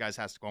of those guys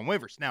has to go on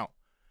waivers. Now,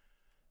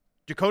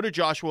 Dakota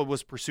Joshua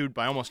was pursued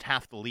by almost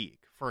half the league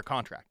for a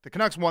contract. The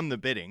Canucks won the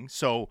bidding,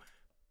 so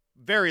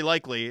very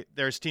likely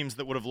there's teams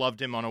that would have loved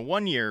him on a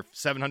 1-year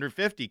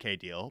 $750K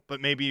deal,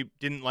 but maybe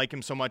didn't like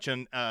him so much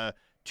on a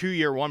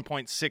 2-year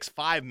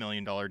 $1.65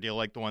 million deal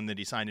like the one that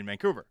he signed in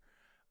Vancouver.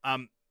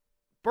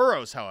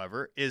 Burroughs,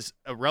 however, is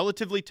a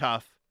relatively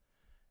tough,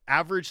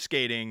 average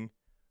skating,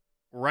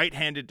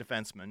 right-handed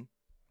defenseman,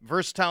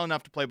 versatile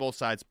enough to play both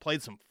sides,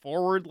 played some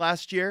forward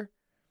last year.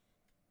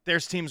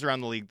 There's teams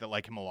around the league that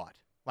like him a lot.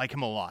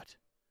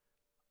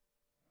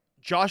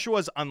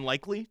 Joshua's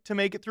unlikely to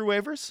make it through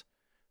waivers.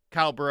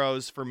 Kyle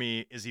Burroughs, for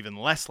me, is even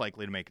less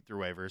likely to make it through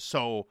waivers.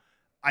 So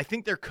I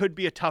think there could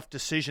be a tough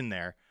decision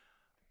there.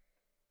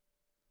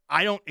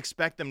 I don't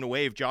expect them to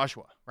waive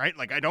Joshua, right?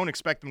 Like, I don't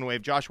expect them to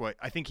waive Joshua.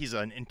 I think he's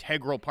an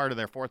integral part of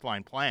their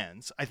fourth-line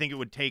plans. I think it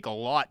would take a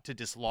lot to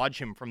dislodge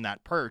him from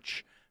that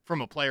perch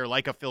from a player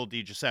like a Phil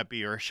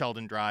DiGiuseppe or a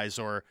Sheldon Dries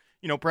or,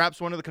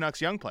 perhaps one of the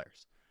Canucks' young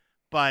players.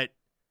 But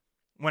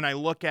when I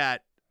look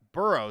at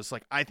Burrows,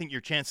 like, I think your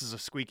chances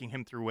of squeaking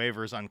him through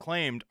waivers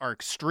unclaimed are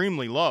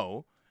extremely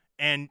low.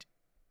 And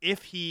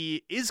if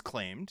he is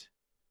claimed,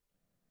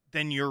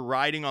 then you're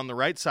riding on the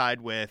right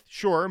side with,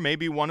 sure,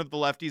 maybe one of the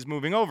lefties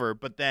moving over,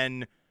 but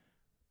then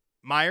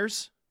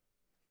Myers,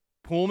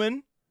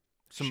 Poolman,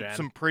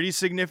 some pretty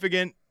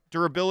significant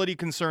durability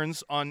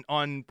concerns on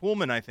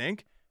Poolman, I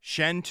think.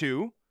 Shen,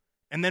 too.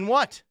 And then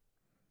what?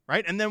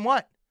 Right? And then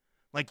what?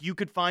 Like, you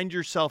could find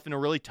yourself in a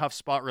really tough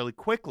spot really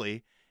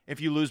quickly if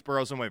you lose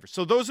Burrows and waivers.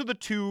 So those are the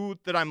two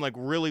that I'm, like,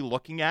 really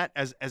looking at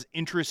as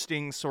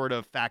interesting sort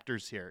of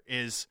factors here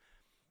is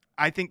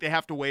I think they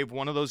have to waive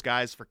one of those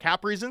guys for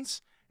cap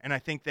reasons. And I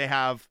think they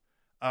have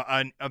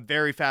a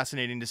very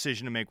fascinating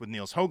decision to make with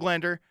Niels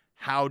Höglander.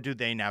 How do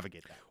they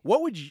navigate that?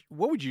 What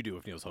would you do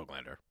with Niels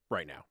Höglander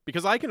right now?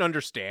 Because I can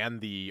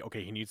understand he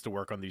needs to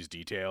work on these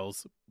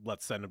details.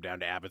 Let's send him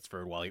down to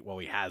Abbotsford while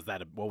we have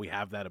that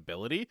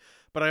ability.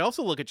 But I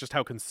also look at just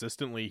how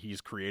consistently he's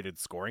created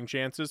scoring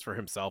chances for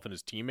himself and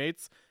his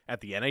teammates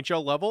at the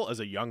NHL level as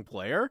a young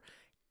player.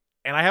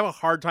 And I have a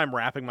hard time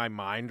wrapping my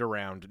mind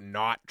around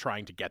not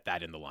trying to get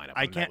that in the lineup.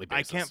 I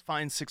can't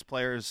find 6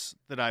 players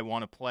that I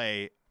want to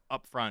play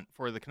up front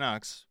for the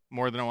Canucks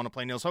more than I want to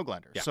play Niels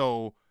Höglander. Yeah.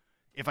 So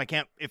if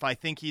I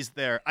think he's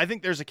there, I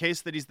think there's a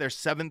case that he's their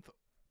seventh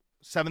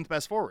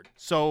best forward.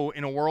 So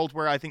in a world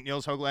where I think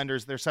Niels Höglander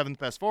is their 7th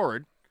best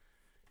forward,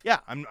 yeah,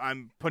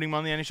 I'm putting him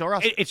on the NHL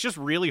roster. It's just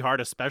really hard,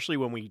 especially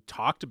when we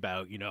talked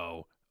about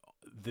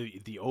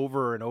the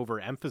over and over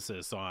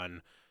emphasis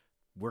on.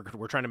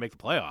 We're trying to make the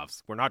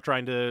playoffs. We're not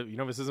trying to,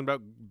 this isn't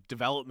about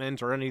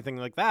development or anything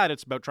like that.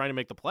 It's about trying to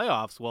make the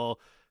playoffs. Well,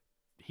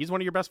 he's one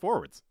of your best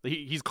forwards.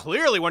 He's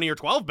clearly one of your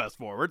 12 best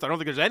forwards. I don't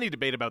think there's any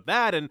debate about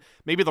that. And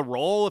maybe the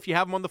role, if you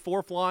have him on the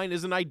 4th line,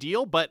 isn't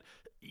ideal, but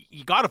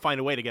you got to find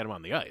a way to get him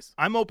on the ice.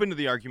 I'm open to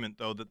the argument,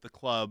 though, that the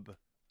club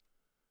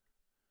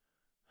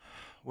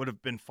would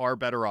have been far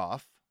better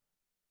off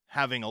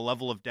having a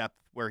level of depth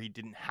where he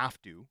didn't have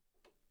to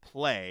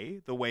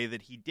play the way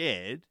that he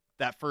did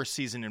that first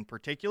season in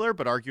particular,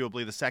 but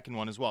arguably the second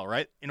one as well,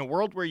 right? In a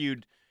world where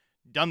you'd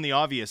done the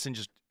obvious and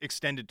just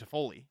extended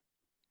Toffoli,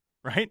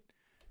 right?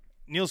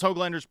 Niels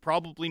Höglander's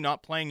probably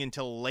not playing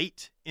until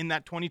late in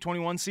that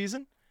 2021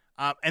 season,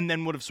 and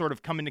then would have sort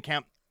of come into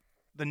camp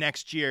the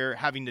next year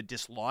having to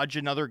dislodge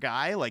another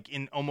guy, like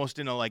almost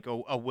in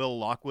a Will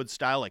Lockwood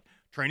style, like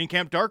training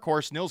camp dark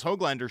horse. Niels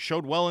Höglander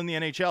showed well in the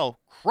NHL,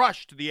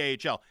 crushed the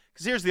AHL.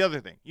 Because here's the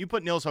other thing. You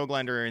put Niels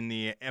Höglander in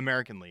the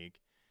American League,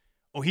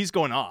 he's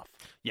going off.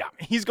 Yeah.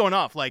 He's going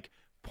off, like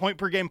point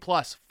per game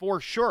plus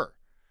for sure.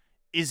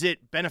 Is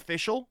it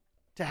beneficial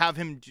to have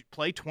him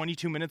play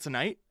 22 minutes a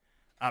night?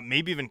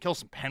 Maybe even kill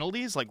some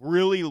penalties, like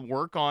really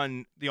work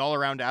on the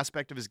all-around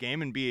aspect of his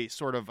game and be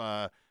sort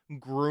of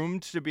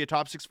groomed to be a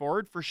top 6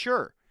 forward? For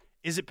sure.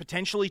 Is it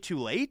potentially too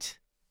late?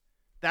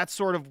 That's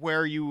sort of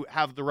where you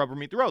have the rubber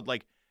meet the road.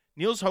 Like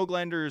Niels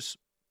Höglander's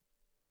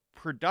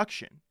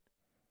production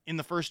in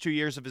the first 2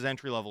 years of his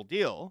entry-level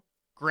deal,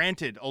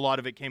 granted, a lot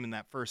of it came in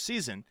that first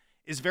season,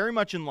 is very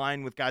much in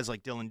line with guys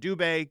like Dylan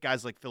Dubé,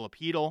 guys like Philip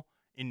Hedl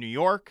in New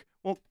York.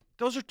 Well,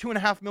 those are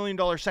 $2.5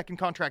 million second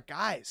contract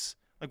guys.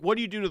 Like, what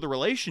do you do to the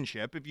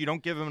relationship if you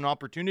don't give him an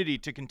opportunity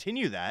to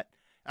continue that?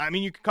 I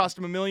mean, you could cost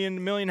him $1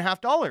 million and a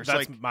half. That's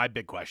like, my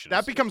big question.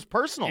 That becomes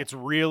personal.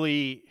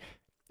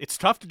 It's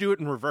tough to do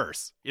it in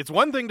reverse. It's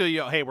one thing to,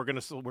 hey, we're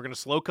gonna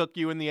slow cook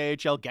you in the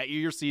AHL, get you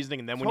your seasoning,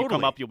 and then when you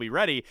come up, you'll be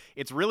ready.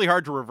 It's really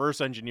hard to reverse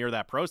engineer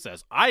that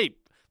process.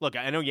 Look,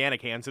 I know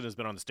Jannik Hansen has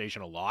been on the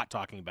station a lot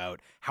talking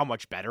about how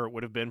much better it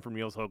would have been for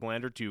Niels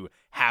Höglander to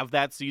have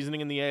that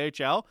seasoning in the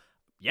AHL.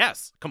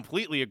 Yes,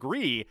 completely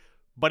agree,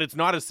 but it's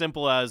not as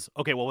simple as,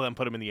 okay, well, then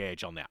put him in the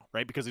AHL now,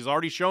 right? Because he's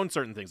already shown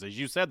certain things. As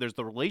you said, there's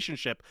the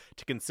relationship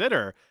to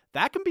consider.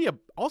 That can be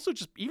also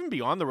just even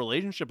beyond the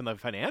relationship and the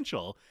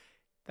financial,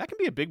 that can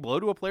be a big blow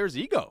to a player's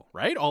ego,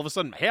 right? All of a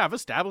sudden, hey, I've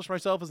established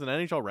myself as an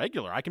NHL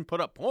regular. I can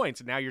put up points,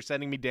 and now you're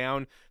sending me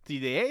down to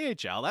the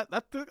AHL.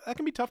 That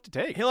can be tough to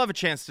take. He'll have a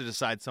chance to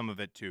decide some of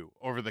it, too,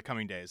 over the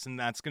coming days, and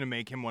that's going to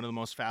make him one of the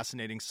most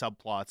fascinating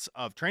subplots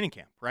of training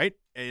camp, right?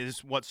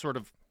 Is what sort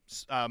of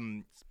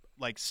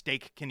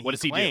stake can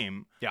he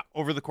claim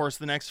over the course of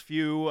the next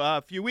few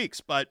weeks.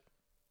 But,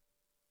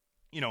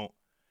 the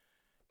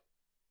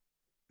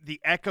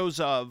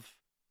echoes of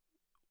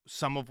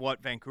some of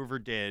what Vancouver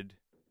did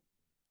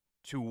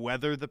to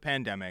weather the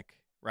pandemic,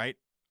 right,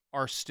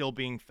 are still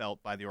being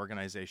felt by the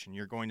organization.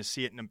 You're going to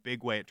see it in a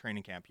big way at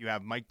training camp. You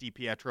have Mike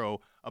DiPietro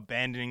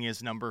abandoning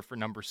his number for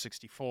number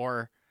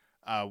 64.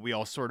 We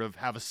all sort of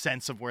have a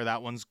sense of where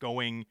that one's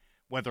going,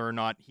 whether or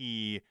not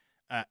he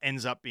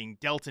ends up being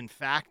dealt in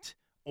fact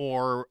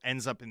or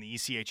ends up in the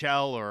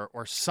ECHL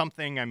or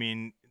something. I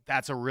mean,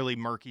 that's a really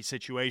murky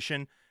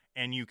situation.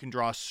 and you can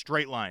draw a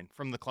straight line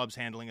from the club's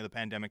handling of the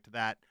pandemic to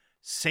that.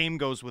 Same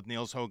goes with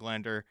Nils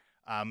Höglander.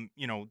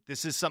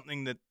 This is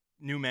something that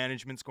new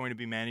management's going to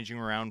be managing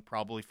around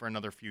probably for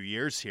another few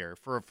years here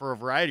for a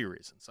variety of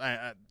reasons.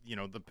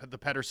 The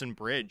Pettersson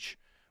Bridge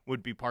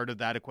would be part of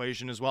that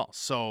equation as well.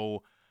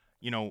 So,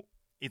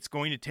 it's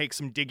going to take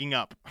some digging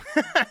up.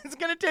 It's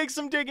going to take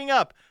some digging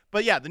up.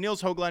 But yeah, the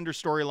Nils Höglander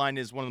storyline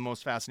is one of the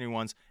most fascinating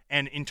ones.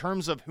 And in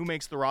terms of who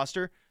makes the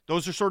roster,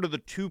 those are sort of the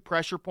two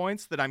pressure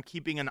points that I'm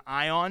keeping an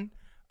eye on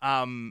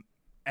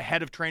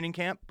ahead of training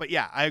camp. But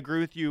yeah, I agree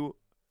with you.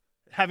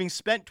 Having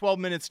spent 12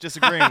 minutes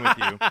disagreeing with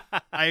you,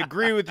 I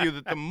agree with you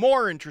that the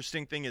more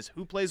interesting thing is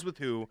who plays with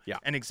who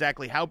and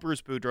exactly how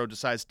Bruce Boudreau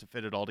decides to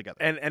fit it all together.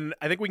 And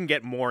I think we can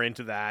get more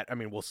into that. I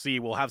mean, we'll see.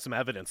 We'll have some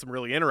evidence, some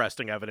really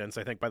interesting evidence,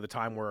 I think, by the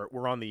time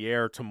we're on the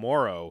air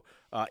tomorrow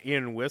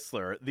in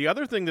Whistler. The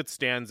other thing that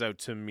stands out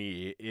to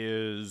me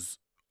is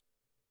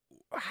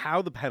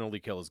how the penalty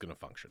kill is going to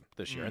function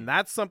this year. And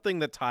that's something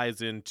that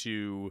ties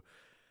into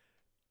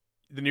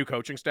the new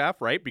coaching staff,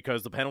 right?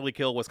 Because the penalty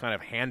kill was kind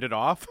of handed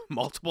off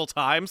multiple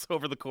times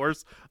over the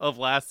course of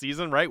last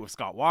season, right? With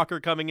Scott Walker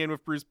coming in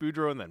with Bruce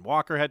Boudreau, and then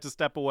Walker had to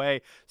step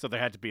away. So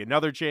there had to be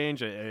another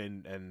change,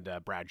 and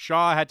Brad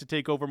Shaw had to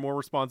take over more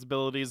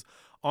responsibilities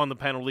on the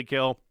penalty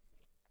kill.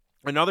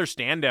 Another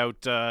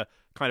standout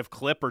kind of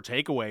clip or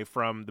takeaway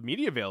from the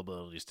media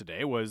availabilities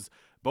today was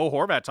Bo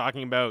Horvat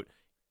talking about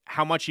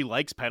how much he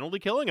likes penalty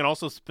killing, and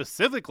also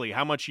specifically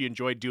how much he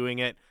enjoyed doing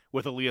it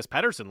with Elias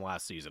Pettersson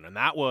last season. And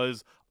that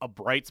was a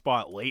bright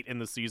spot late in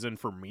the season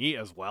for me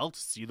as well, to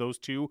see those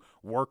two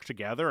work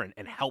together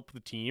and help the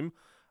team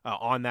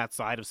on that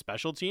side of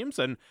special teams.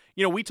 And,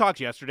 we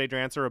talked yesterday,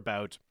 Drancer,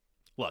 about,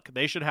 look,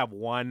 they should have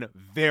one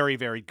very,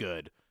 very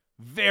good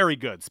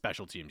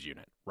special teams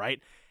unit,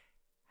 right?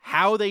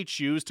 How they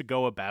choose to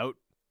go about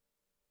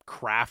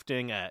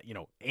crafting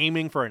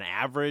aiming for an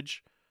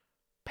average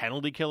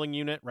penalty killing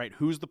unit, right?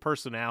 Who's the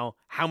personnel?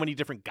 How many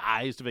different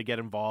guys do they get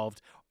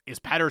involved? Are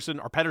Pettersson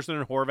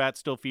and Horvat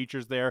still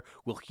features there?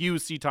 Will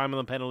Hughes see time on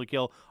the penalty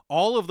kill?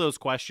 All of those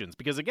questions,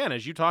 because again,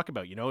 as you talk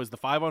about, is the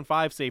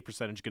 5-on-5 save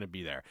percentage going to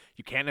be there?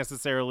 You can't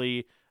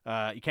necessarily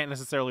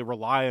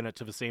rely on it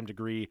to the same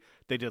degree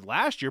they did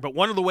last year. But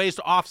one of the ways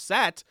to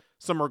offset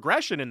some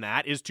regression in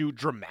that is to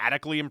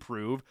dramatically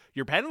improve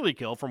your penalty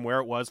kill from where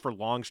it was for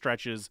long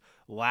stretches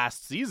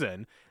last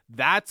season.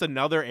 That's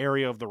another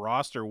area of the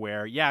roster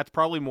where, it's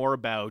probably more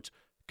about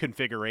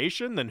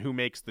configuration than who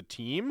makes the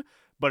team,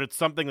 but it's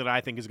something that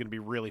I think is going to be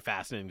really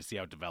fascinating to see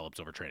how it develops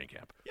over training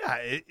camp.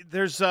 Yeah,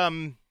 there's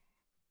a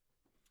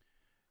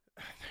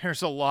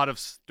lot of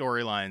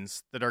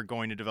storylines that are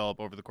going to develop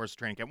over the course of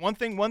training camp. One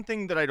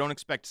thing that I don't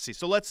expect to see.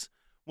 So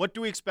what do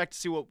we expect to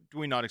see? What do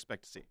we not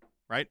expect to see?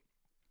 Right?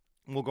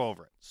 And we'll go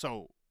over it.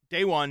 So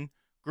day one,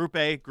 Group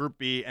A, Group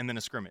B, and then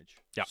a scrimmage.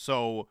 Yeah.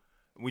 So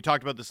we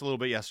talked about this a little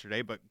bit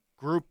yesterday, but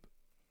Group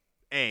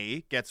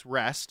A gets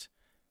rest.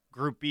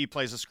 Group B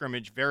plays a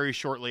scrimmage very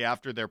shortly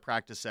after their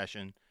practice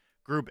session.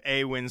 Group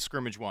A wins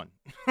scrimmage 1.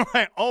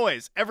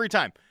 Always, every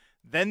time.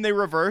 Then they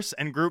reverse,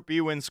 and Group B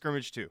wins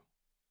scrimmage 2.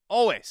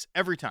 Always,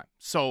 every time.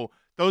 So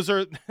those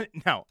are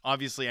now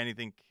obviously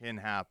anything can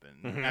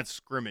happen at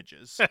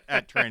scrimmages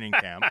at training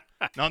camp,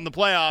 not in the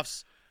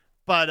playoffs.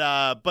 But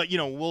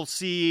we'll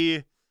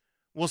see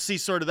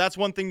sort of, that's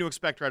one thing to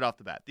expect right off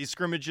the bat. These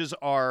scrimmages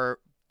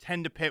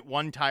tend to pit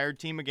one tired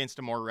team against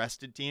a more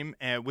rested team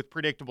with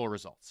predictable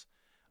results.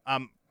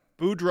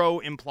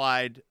 Boudreau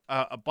implied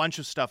a bunch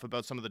of stuff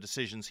about some of the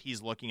decisions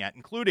he's looking at,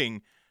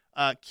 including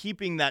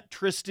keeping that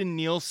Tristan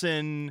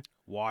Nielsen,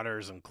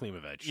 Waters, and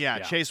Klimovich. Yeah,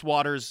 Chase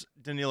Waters,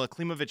 Danila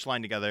Klimovich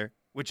line together,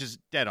 which is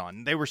dead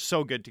on. They were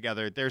so good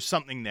together. There's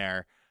something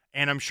there.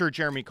 And I'm sure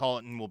Jeremy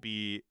Colleton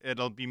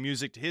it'll be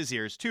music to his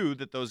ears too,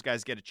 that those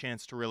guys get a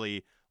chance to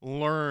really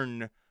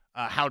learn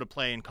how to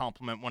play and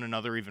complement one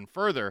another even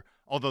further.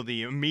 Although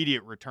the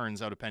immediate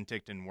returns out of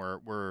Penticton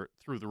were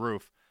through the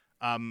roof.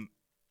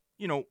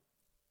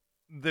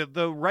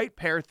 The right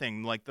pair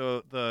thing, like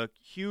the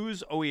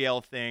Hughes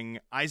OEL thing,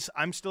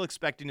 I'm still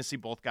expecting to see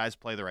both guys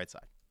play the right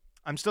side.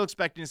 I'm still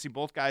expecting to see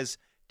both guys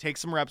take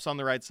some reps on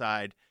the right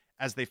side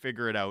as they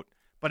figure it out.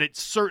 But it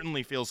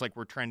certainly feels like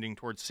we're trending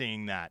towards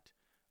seeing that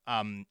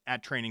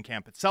at training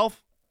camp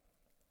itself.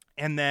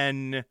 And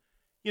then,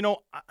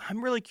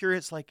 I'm really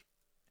curious, like,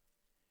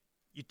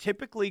 you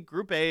typically,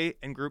 Group A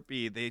and Group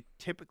B, they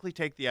typically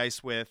take the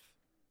ice with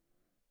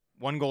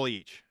one goal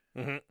each,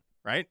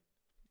 right?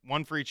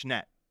 One for each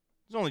net.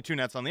 There's only 2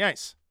 nets on the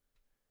ice.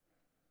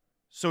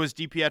 So is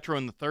DiPietro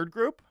in the third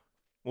group?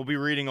 We'll be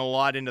reading a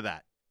lot into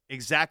that.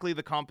 Exactly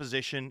the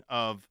composition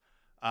of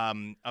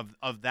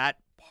that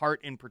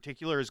part in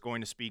particular is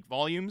going to speak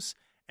volumes.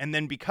 And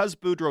then because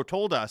Boudreau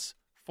told us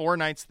 4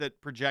 nights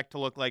that project to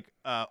look like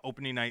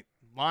opening night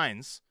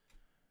lines,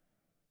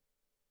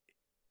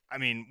 I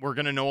mean, we're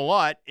going to know a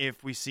lot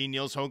if we see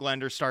Nils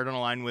Höglander start on a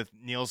line with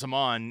Niels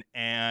Amon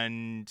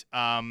and,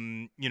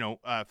 Phil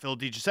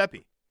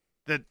DiGiuseppe.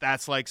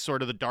 That's like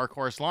sort of the dark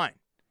horse line,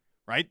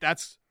 right?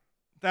 That's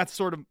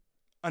sort of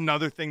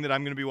another thing that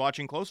I'm going to be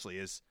watching closely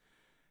is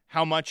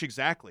how much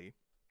exactly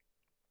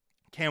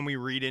can we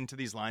read into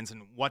these lines,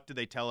 and what do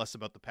they tell us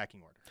about the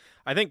pecking order?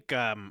 I think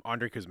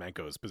Andrei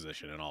Kuzmenko's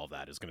position and all of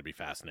that is going to be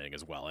fascinating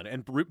as well.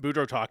 And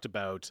Boudreau talked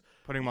about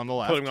putting him on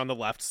the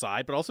left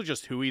side, but also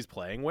just who he's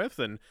playing with.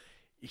 And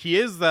he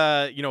is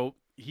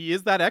he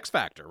is that X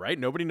factor, right?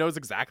 Nobody knows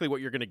exactly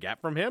what you're going to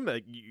get from him.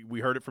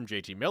 We heard it from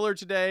JT Miller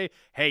today.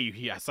 Hey,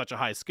 he has such a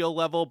high skill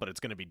level, but it's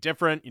going to be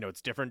different.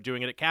 It's different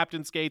doing it at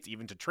captain skates,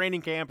 even to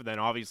training camp, and then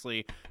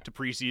obviously to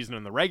preseason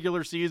and the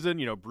regular season.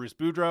 Bruce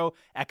Boudreau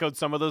echoed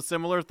some of those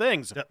similar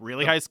things.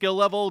 Really high skill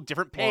level,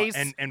 different pace.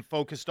 Well, and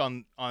focused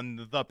on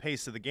the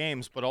pace of the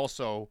games, but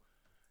also,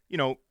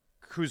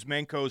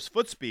 Kuzmenko's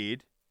foot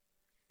speed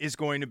is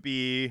going to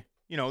be,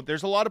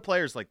 there's a lot of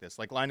players like this.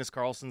 Like Linus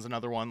Karlsson's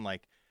another one,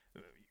 like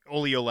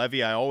Olli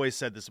Juolevi. I always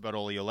said this about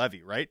Olli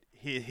Juolevi, right?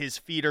 His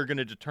feet are going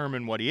to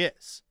determine what he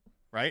is,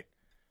 right?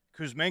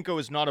 Kuzmenko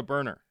is not a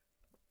burner,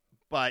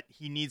 but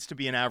he needs to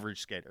be an average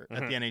skater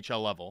at the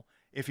NHL level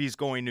if he's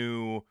going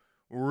to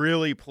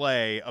really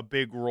play a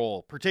big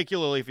role,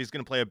 particularly if he's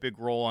going to play a big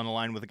role on a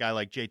line with a guy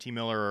like JT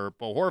Miller or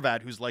Bo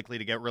Horvat, who's likely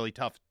to get really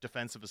tough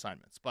defensive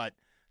assignments. But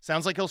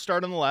sounds like he'll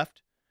start on the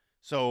left,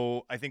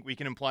 so I think we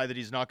can imply that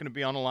he's not going to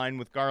be on a line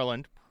with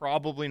Garland,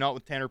 probably not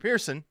with Tanner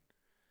Pearson,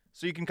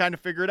 so you can kind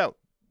of figure it out.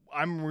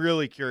 I'm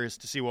really curious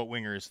to see what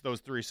wingers those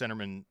three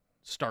centermen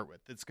start with.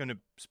 It's going to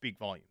speak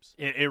volumes.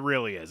 It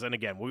really is. And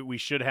again, we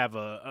should have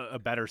a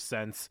better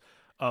sense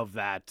of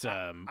that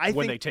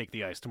when they take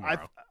the ice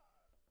tomorrow.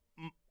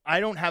 I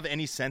don't have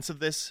any sense of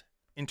this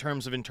in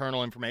terms of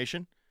internal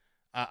information.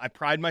 I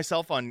pride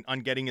myself on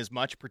getting as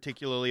much,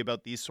 particularly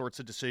about these sorts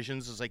of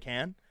decisions, as I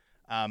can.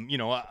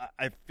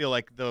 I feel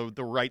like the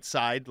right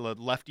side, the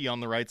lefty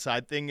on the right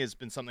side thing has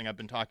been something I've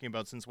been talking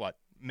about since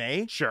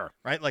May? Sure.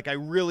 Right? Like, I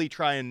really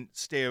try and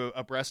stay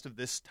abreast of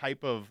this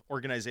type of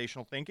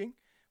organizational thinking,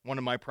 one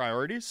of my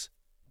priorities.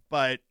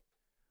 But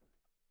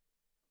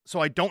so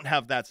I don't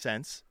have that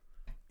sense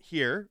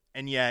here,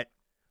 and yet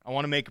I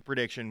want to make a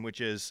prediction, which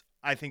is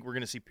I think we're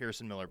going to see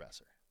Pearson, Miller,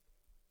 Boeser.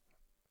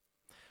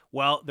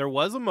 Well, there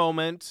was a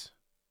moment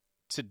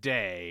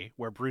today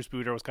where Bruce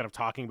Boudreau was kind of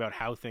talking about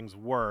how things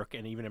work,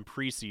 and even in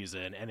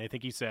preseason, and I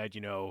think he said,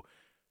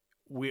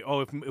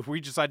 if we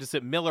decide to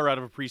sit Miller out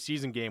of a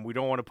preseason game, we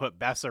don't want to put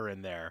Boeser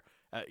in there,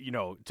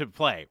 to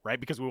play,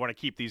 right? Because we want to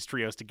keep these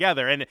trios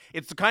together. And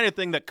it's the kind of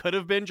thing that could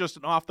have been just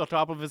an off the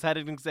top of his head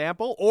an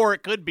example, or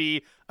it could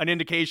be an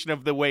indication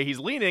of the way he's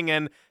leaning.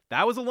 And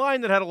that was a line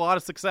that had a lot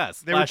of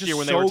success last year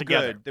when they were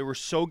together. They were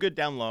so good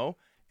down low,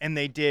 and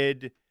they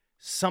did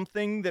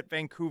something that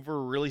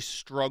Vancouver really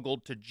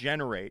struggled to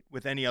generate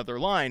with any other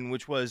line,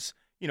 which was,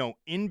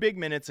 in big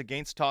minutes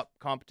against top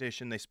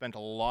competition, they spent a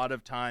lot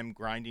of time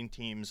grinding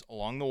teams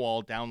along the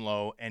wall, down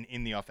low, and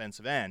in the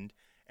offensive end.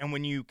 And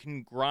when you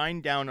can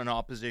grind down an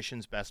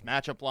opposition's best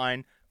matchup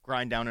line,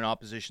 grind down an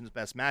opposition's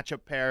best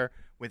matchup pair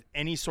with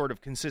any sort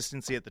of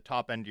consistency at the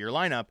top end of your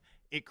lineup,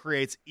 it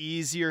creates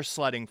easier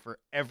sledding for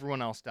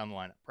everyone else down the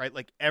lineup, right?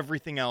 Like,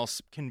 everything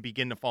else can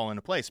begin to fall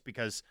into place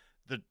because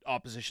the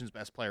opposition's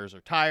best players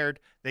are tired.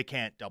 They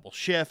can't double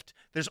shift.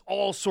 There's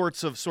all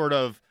sorts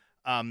of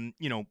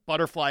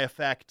butterfly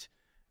effect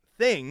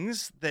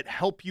things that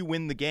help you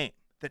win the game,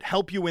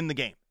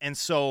 And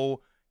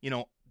so,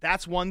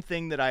 that's one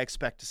thing that I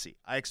expect to see.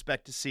 I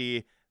expect to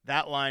see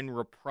that line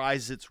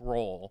reprise its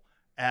role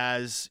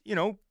as,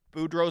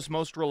 Boudreau's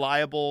most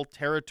reliable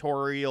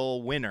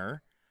territorial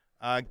winner,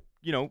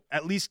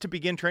 at least to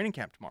begin training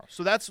camp tomorrow.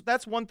 So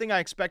that's one thing I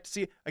expect to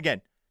see.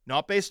 Again,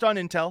 not based on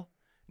intel,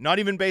 not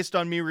even based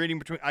on me reading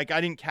between. I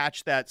didn't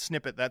catch that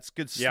snippet. That's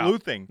good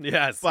sleuthing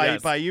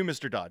by you,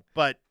 Mr. Dodd.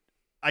 But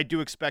I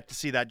do expect to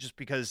see that just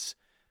because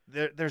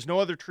there's no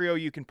other trio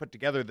you can put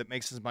together that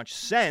makes as much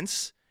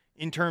sense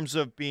in terms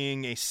of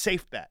being a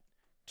safe bet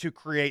to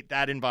create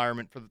that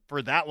environment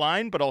for that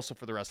line, but also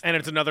for the rest of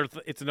the team.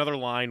 It's another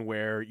line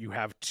where you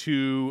have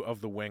two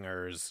of the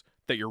wingers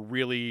that you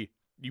really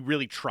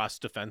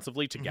trust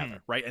defensively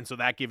together, right? And so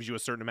that gives you a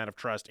certain amount of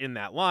trust in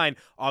that line,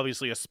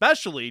 obviously,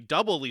 especially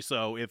doubly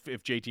so if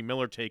JT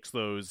Miller takes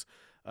those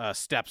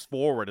steps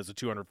forward as a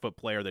 200-foot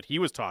player that he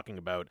was talking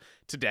about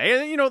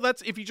today. And,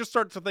 that's if you just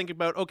start to think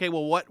about, okay,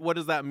 well, what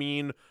does that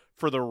mean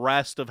for the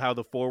rest of how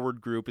the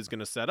forward group is going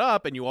to set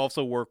up? And you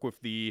also work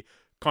with the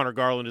Connor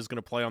Garland is going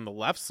to play on the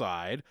left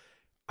side.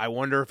 I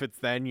wonder if it's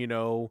then,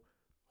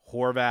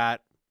 Horvat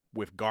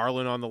with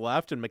Garland on the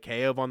left and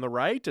Mikheyev on the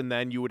right, and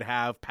then you would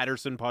have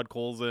Pettersson,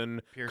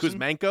 Podkolzin,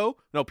 Kuzmenko.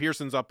 No,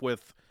 Pearson's up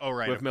with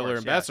Miller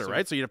and Boeser,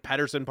 right? So you have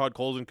Pettersson,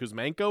 Podkolzin,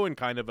 Kuzmenko, and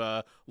kind of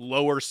a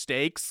lower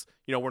stakes.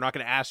 We're not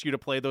going to ask you to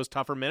play those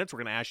tougher minutes. We're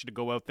going to ask you to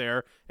go out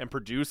there and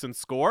produce and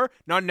score.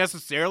 Not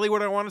necessarily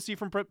what I want to see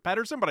from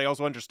Pettersson, but I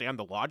also understand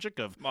the logic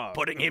of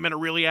putting him in a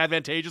really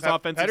advantageous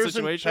offensive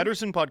situation.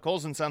 Pettersson,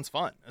 Podkolzin sounds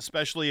fun,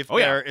 especially if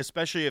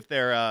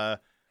they're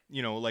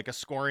like a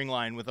scoring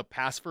line with a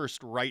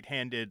pass-first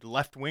right-handed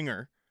left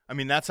winger. I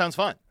mean, that sounds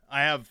fun.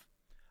 I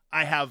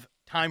have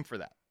time for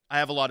that. I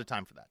have a lot of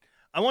time for that.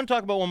 I want to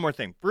talk about one more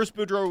thing. Bruce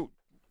Boudreau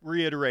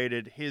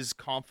reiterated his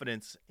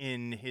confidence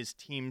in his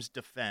team's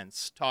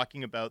defense,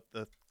 talking about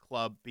the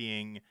club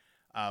being,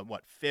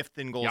 fifth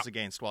in goals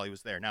against while he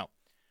was there. Now,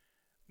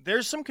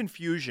 there's some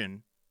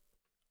confusion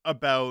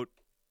about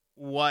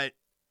what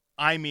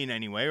I mean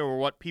anyway, or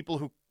what people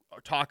who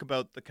talk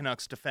about the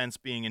Canucks defense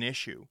being an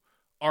issue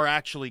are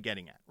actually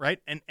getting at, right?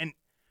 And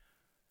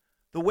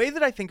the way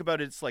that I think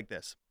about it, it's like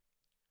this.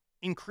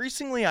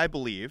 Increasingly, I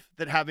believe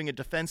that having a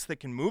defense that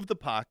can move the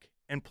puck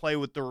and play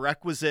with the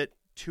requisite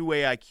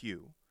two-way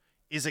IQ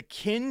is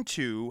akin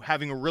to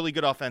having a really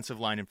good offensive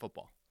line in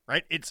football,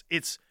 right?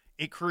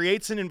 It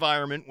creates an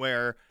environment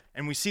where,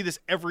 and we see this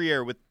every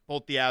year with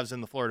both the Avs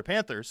and the Florida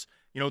Panthers,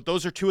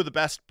 those are two of the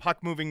best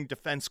puck-moving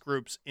defense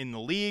groups in the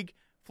league.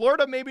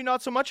 Florida, maybe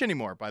not so much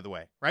anymore, by the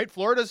way, right?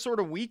 Florida's sort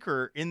of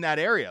weaker in that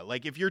area.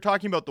 Like, if you're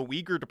talking about the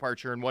Uyghur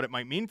departure and what it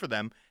might mean for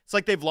them, it's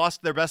like they've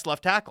lost their best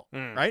left tackle,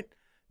 right?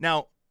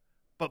 Now,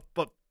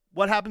 but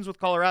what happens with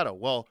Colorado?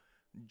 Well,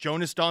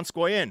 Jonas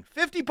Donskoyen,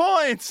 50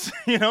 points,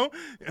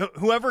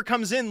 whoever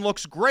comes in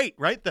looks great,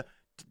 right? The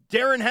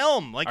Darren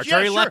Helm, like,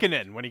 Arturi sure.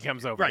 Lehkonen when he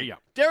comes over. Right. Yeah.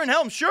 Darren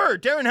Helm, sure.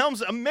 Darren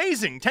Helm's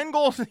amazing. 10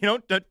 goals,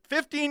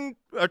 15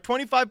 or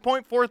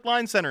 25-point fourth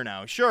line center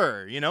now.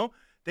 Sure,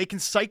 They can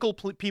cycle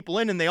people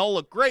in, and they all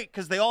look great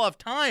because they all have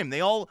time. They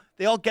all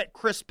get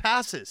crisp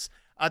passes.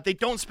 They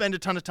don't spend a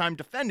ton of time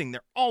defending.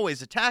 They're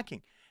always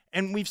attacking.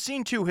 And we've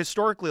seen, too,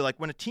 historically, like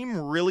when a team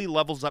really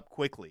levels up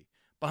quickly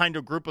behind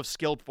a group of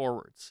skilled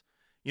forwards,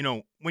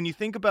 when you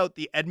think about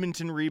the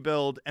Edmonton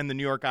rebuild and the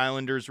New York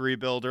Islanders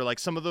rebuild, or like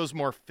some of those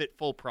more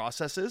fitful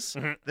processes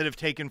that have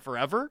taken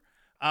forever,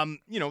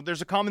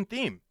 there's a common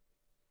theme.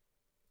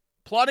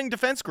 Plotting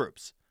defense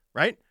groups,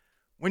 right?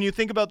 When you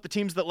think about the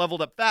teams that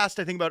leveled up fast,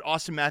 I think about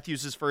Austin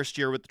Matthews' first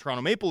year with the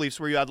Toronto Maple Leafs,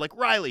 where you had like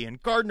Riley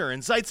and Gardner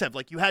and Zaitsev,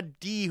 like you had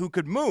D who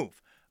could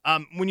move.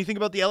 When you think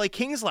about the LA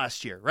Kings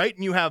last year, right?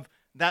 And you have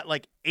that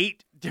like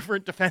 8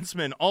 different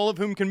defensemen, all of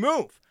whom can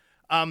move.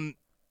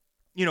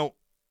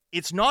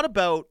 It's not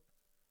about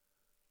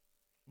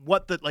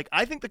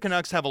I think the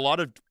Canucks have a lot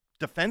of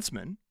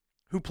defensemen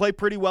who play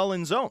pretty well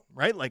in zone,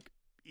 right? Like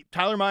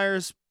Tyler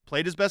Myers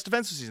played his best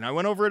defensive season. I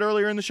went over it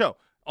earlier in the show.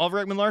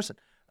 Oliver Ekman-Larsson.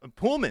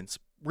 Pullman's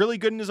really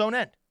good in his own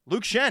end.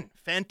 Luke Schenn,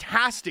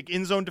 fantastic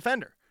in-zone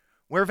defender.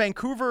 Where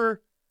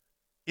Vancouver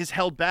is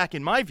held back,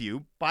 in my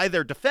view, by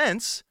their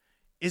defense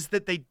is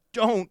that they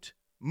don't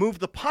move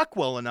the puck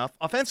well enough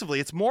offensively.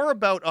 It's more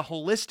about a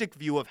holistic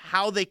view of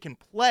how they can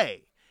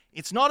play.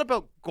 It's not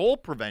about goal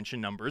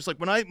prevention numbers. Like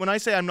when I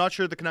say I'm not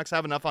sure the Canucks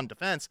have enough on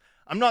defense,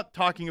 I'm not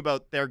talking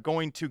about they're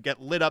going to get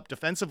lit up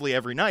defensively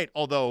every night,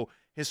 although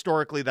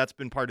historically that's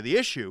been part of the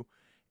issue.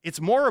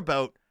 It's more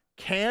about,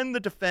 can the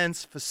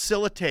defense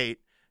facilitate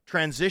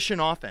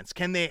transition offense?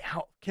 Can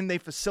they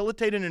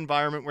facilitate an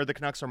environment where the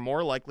Canucks are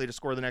more likely to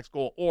score the next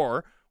goal?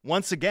 Or,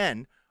 once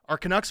again, are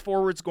Canucks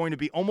forwards going to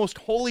be almost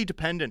wholly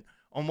dependent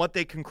on what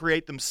they can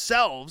create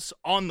themselves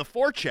on the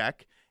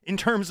forecheck in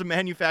terms of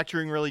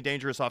manufacturing really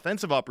dangerous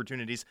offensive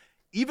opportunities?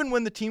 Even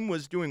when the team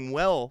was doing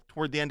well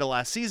toward the end of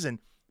last season,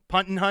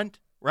 punt and hunt,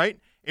 right?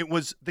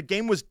 The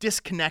game was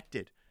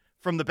disconnected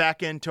from the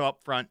back end to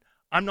up front.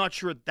 I'm not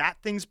sure that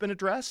thing's been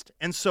addressed.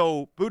 And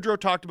so Boudreau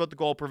talked about the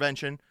goal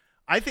prevention.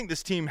 I think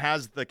this team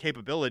has the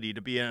capability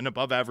to be an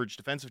above-average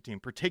defensive team,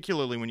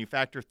 particularly when you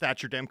factor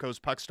Thatcher Demko's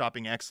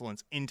puck-stopping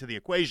excellence into the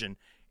equation.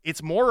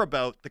 It's more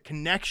about the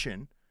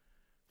connection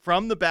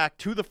from the back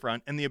to the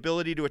front and the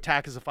ability to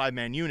attack as a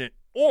 5-man unit.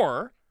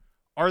 Or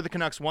are the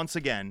Canucks once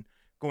again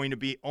going to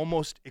be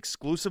almost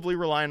exclusively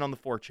reliant on the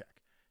forecheck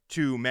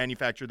to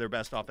manufacture their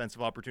best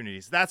offensive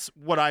opportunities? That's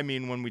what I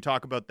mean when we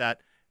talk about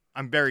that.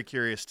 I'm very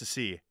curious to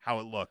see how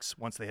it looks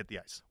once they hit the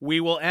ice.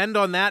 We will end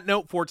on that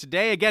note for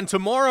today. Again,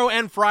 tomorrow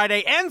and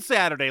Friday and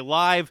Saturday,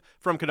 live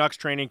from Canucks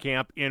training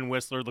camp in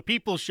Whistler. The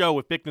People's Show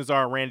with Bik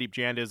Nazar and Randeep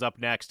Janda is up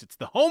next. It's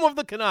the home of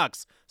the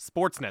Canucks,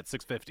 Sportsnet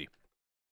 650.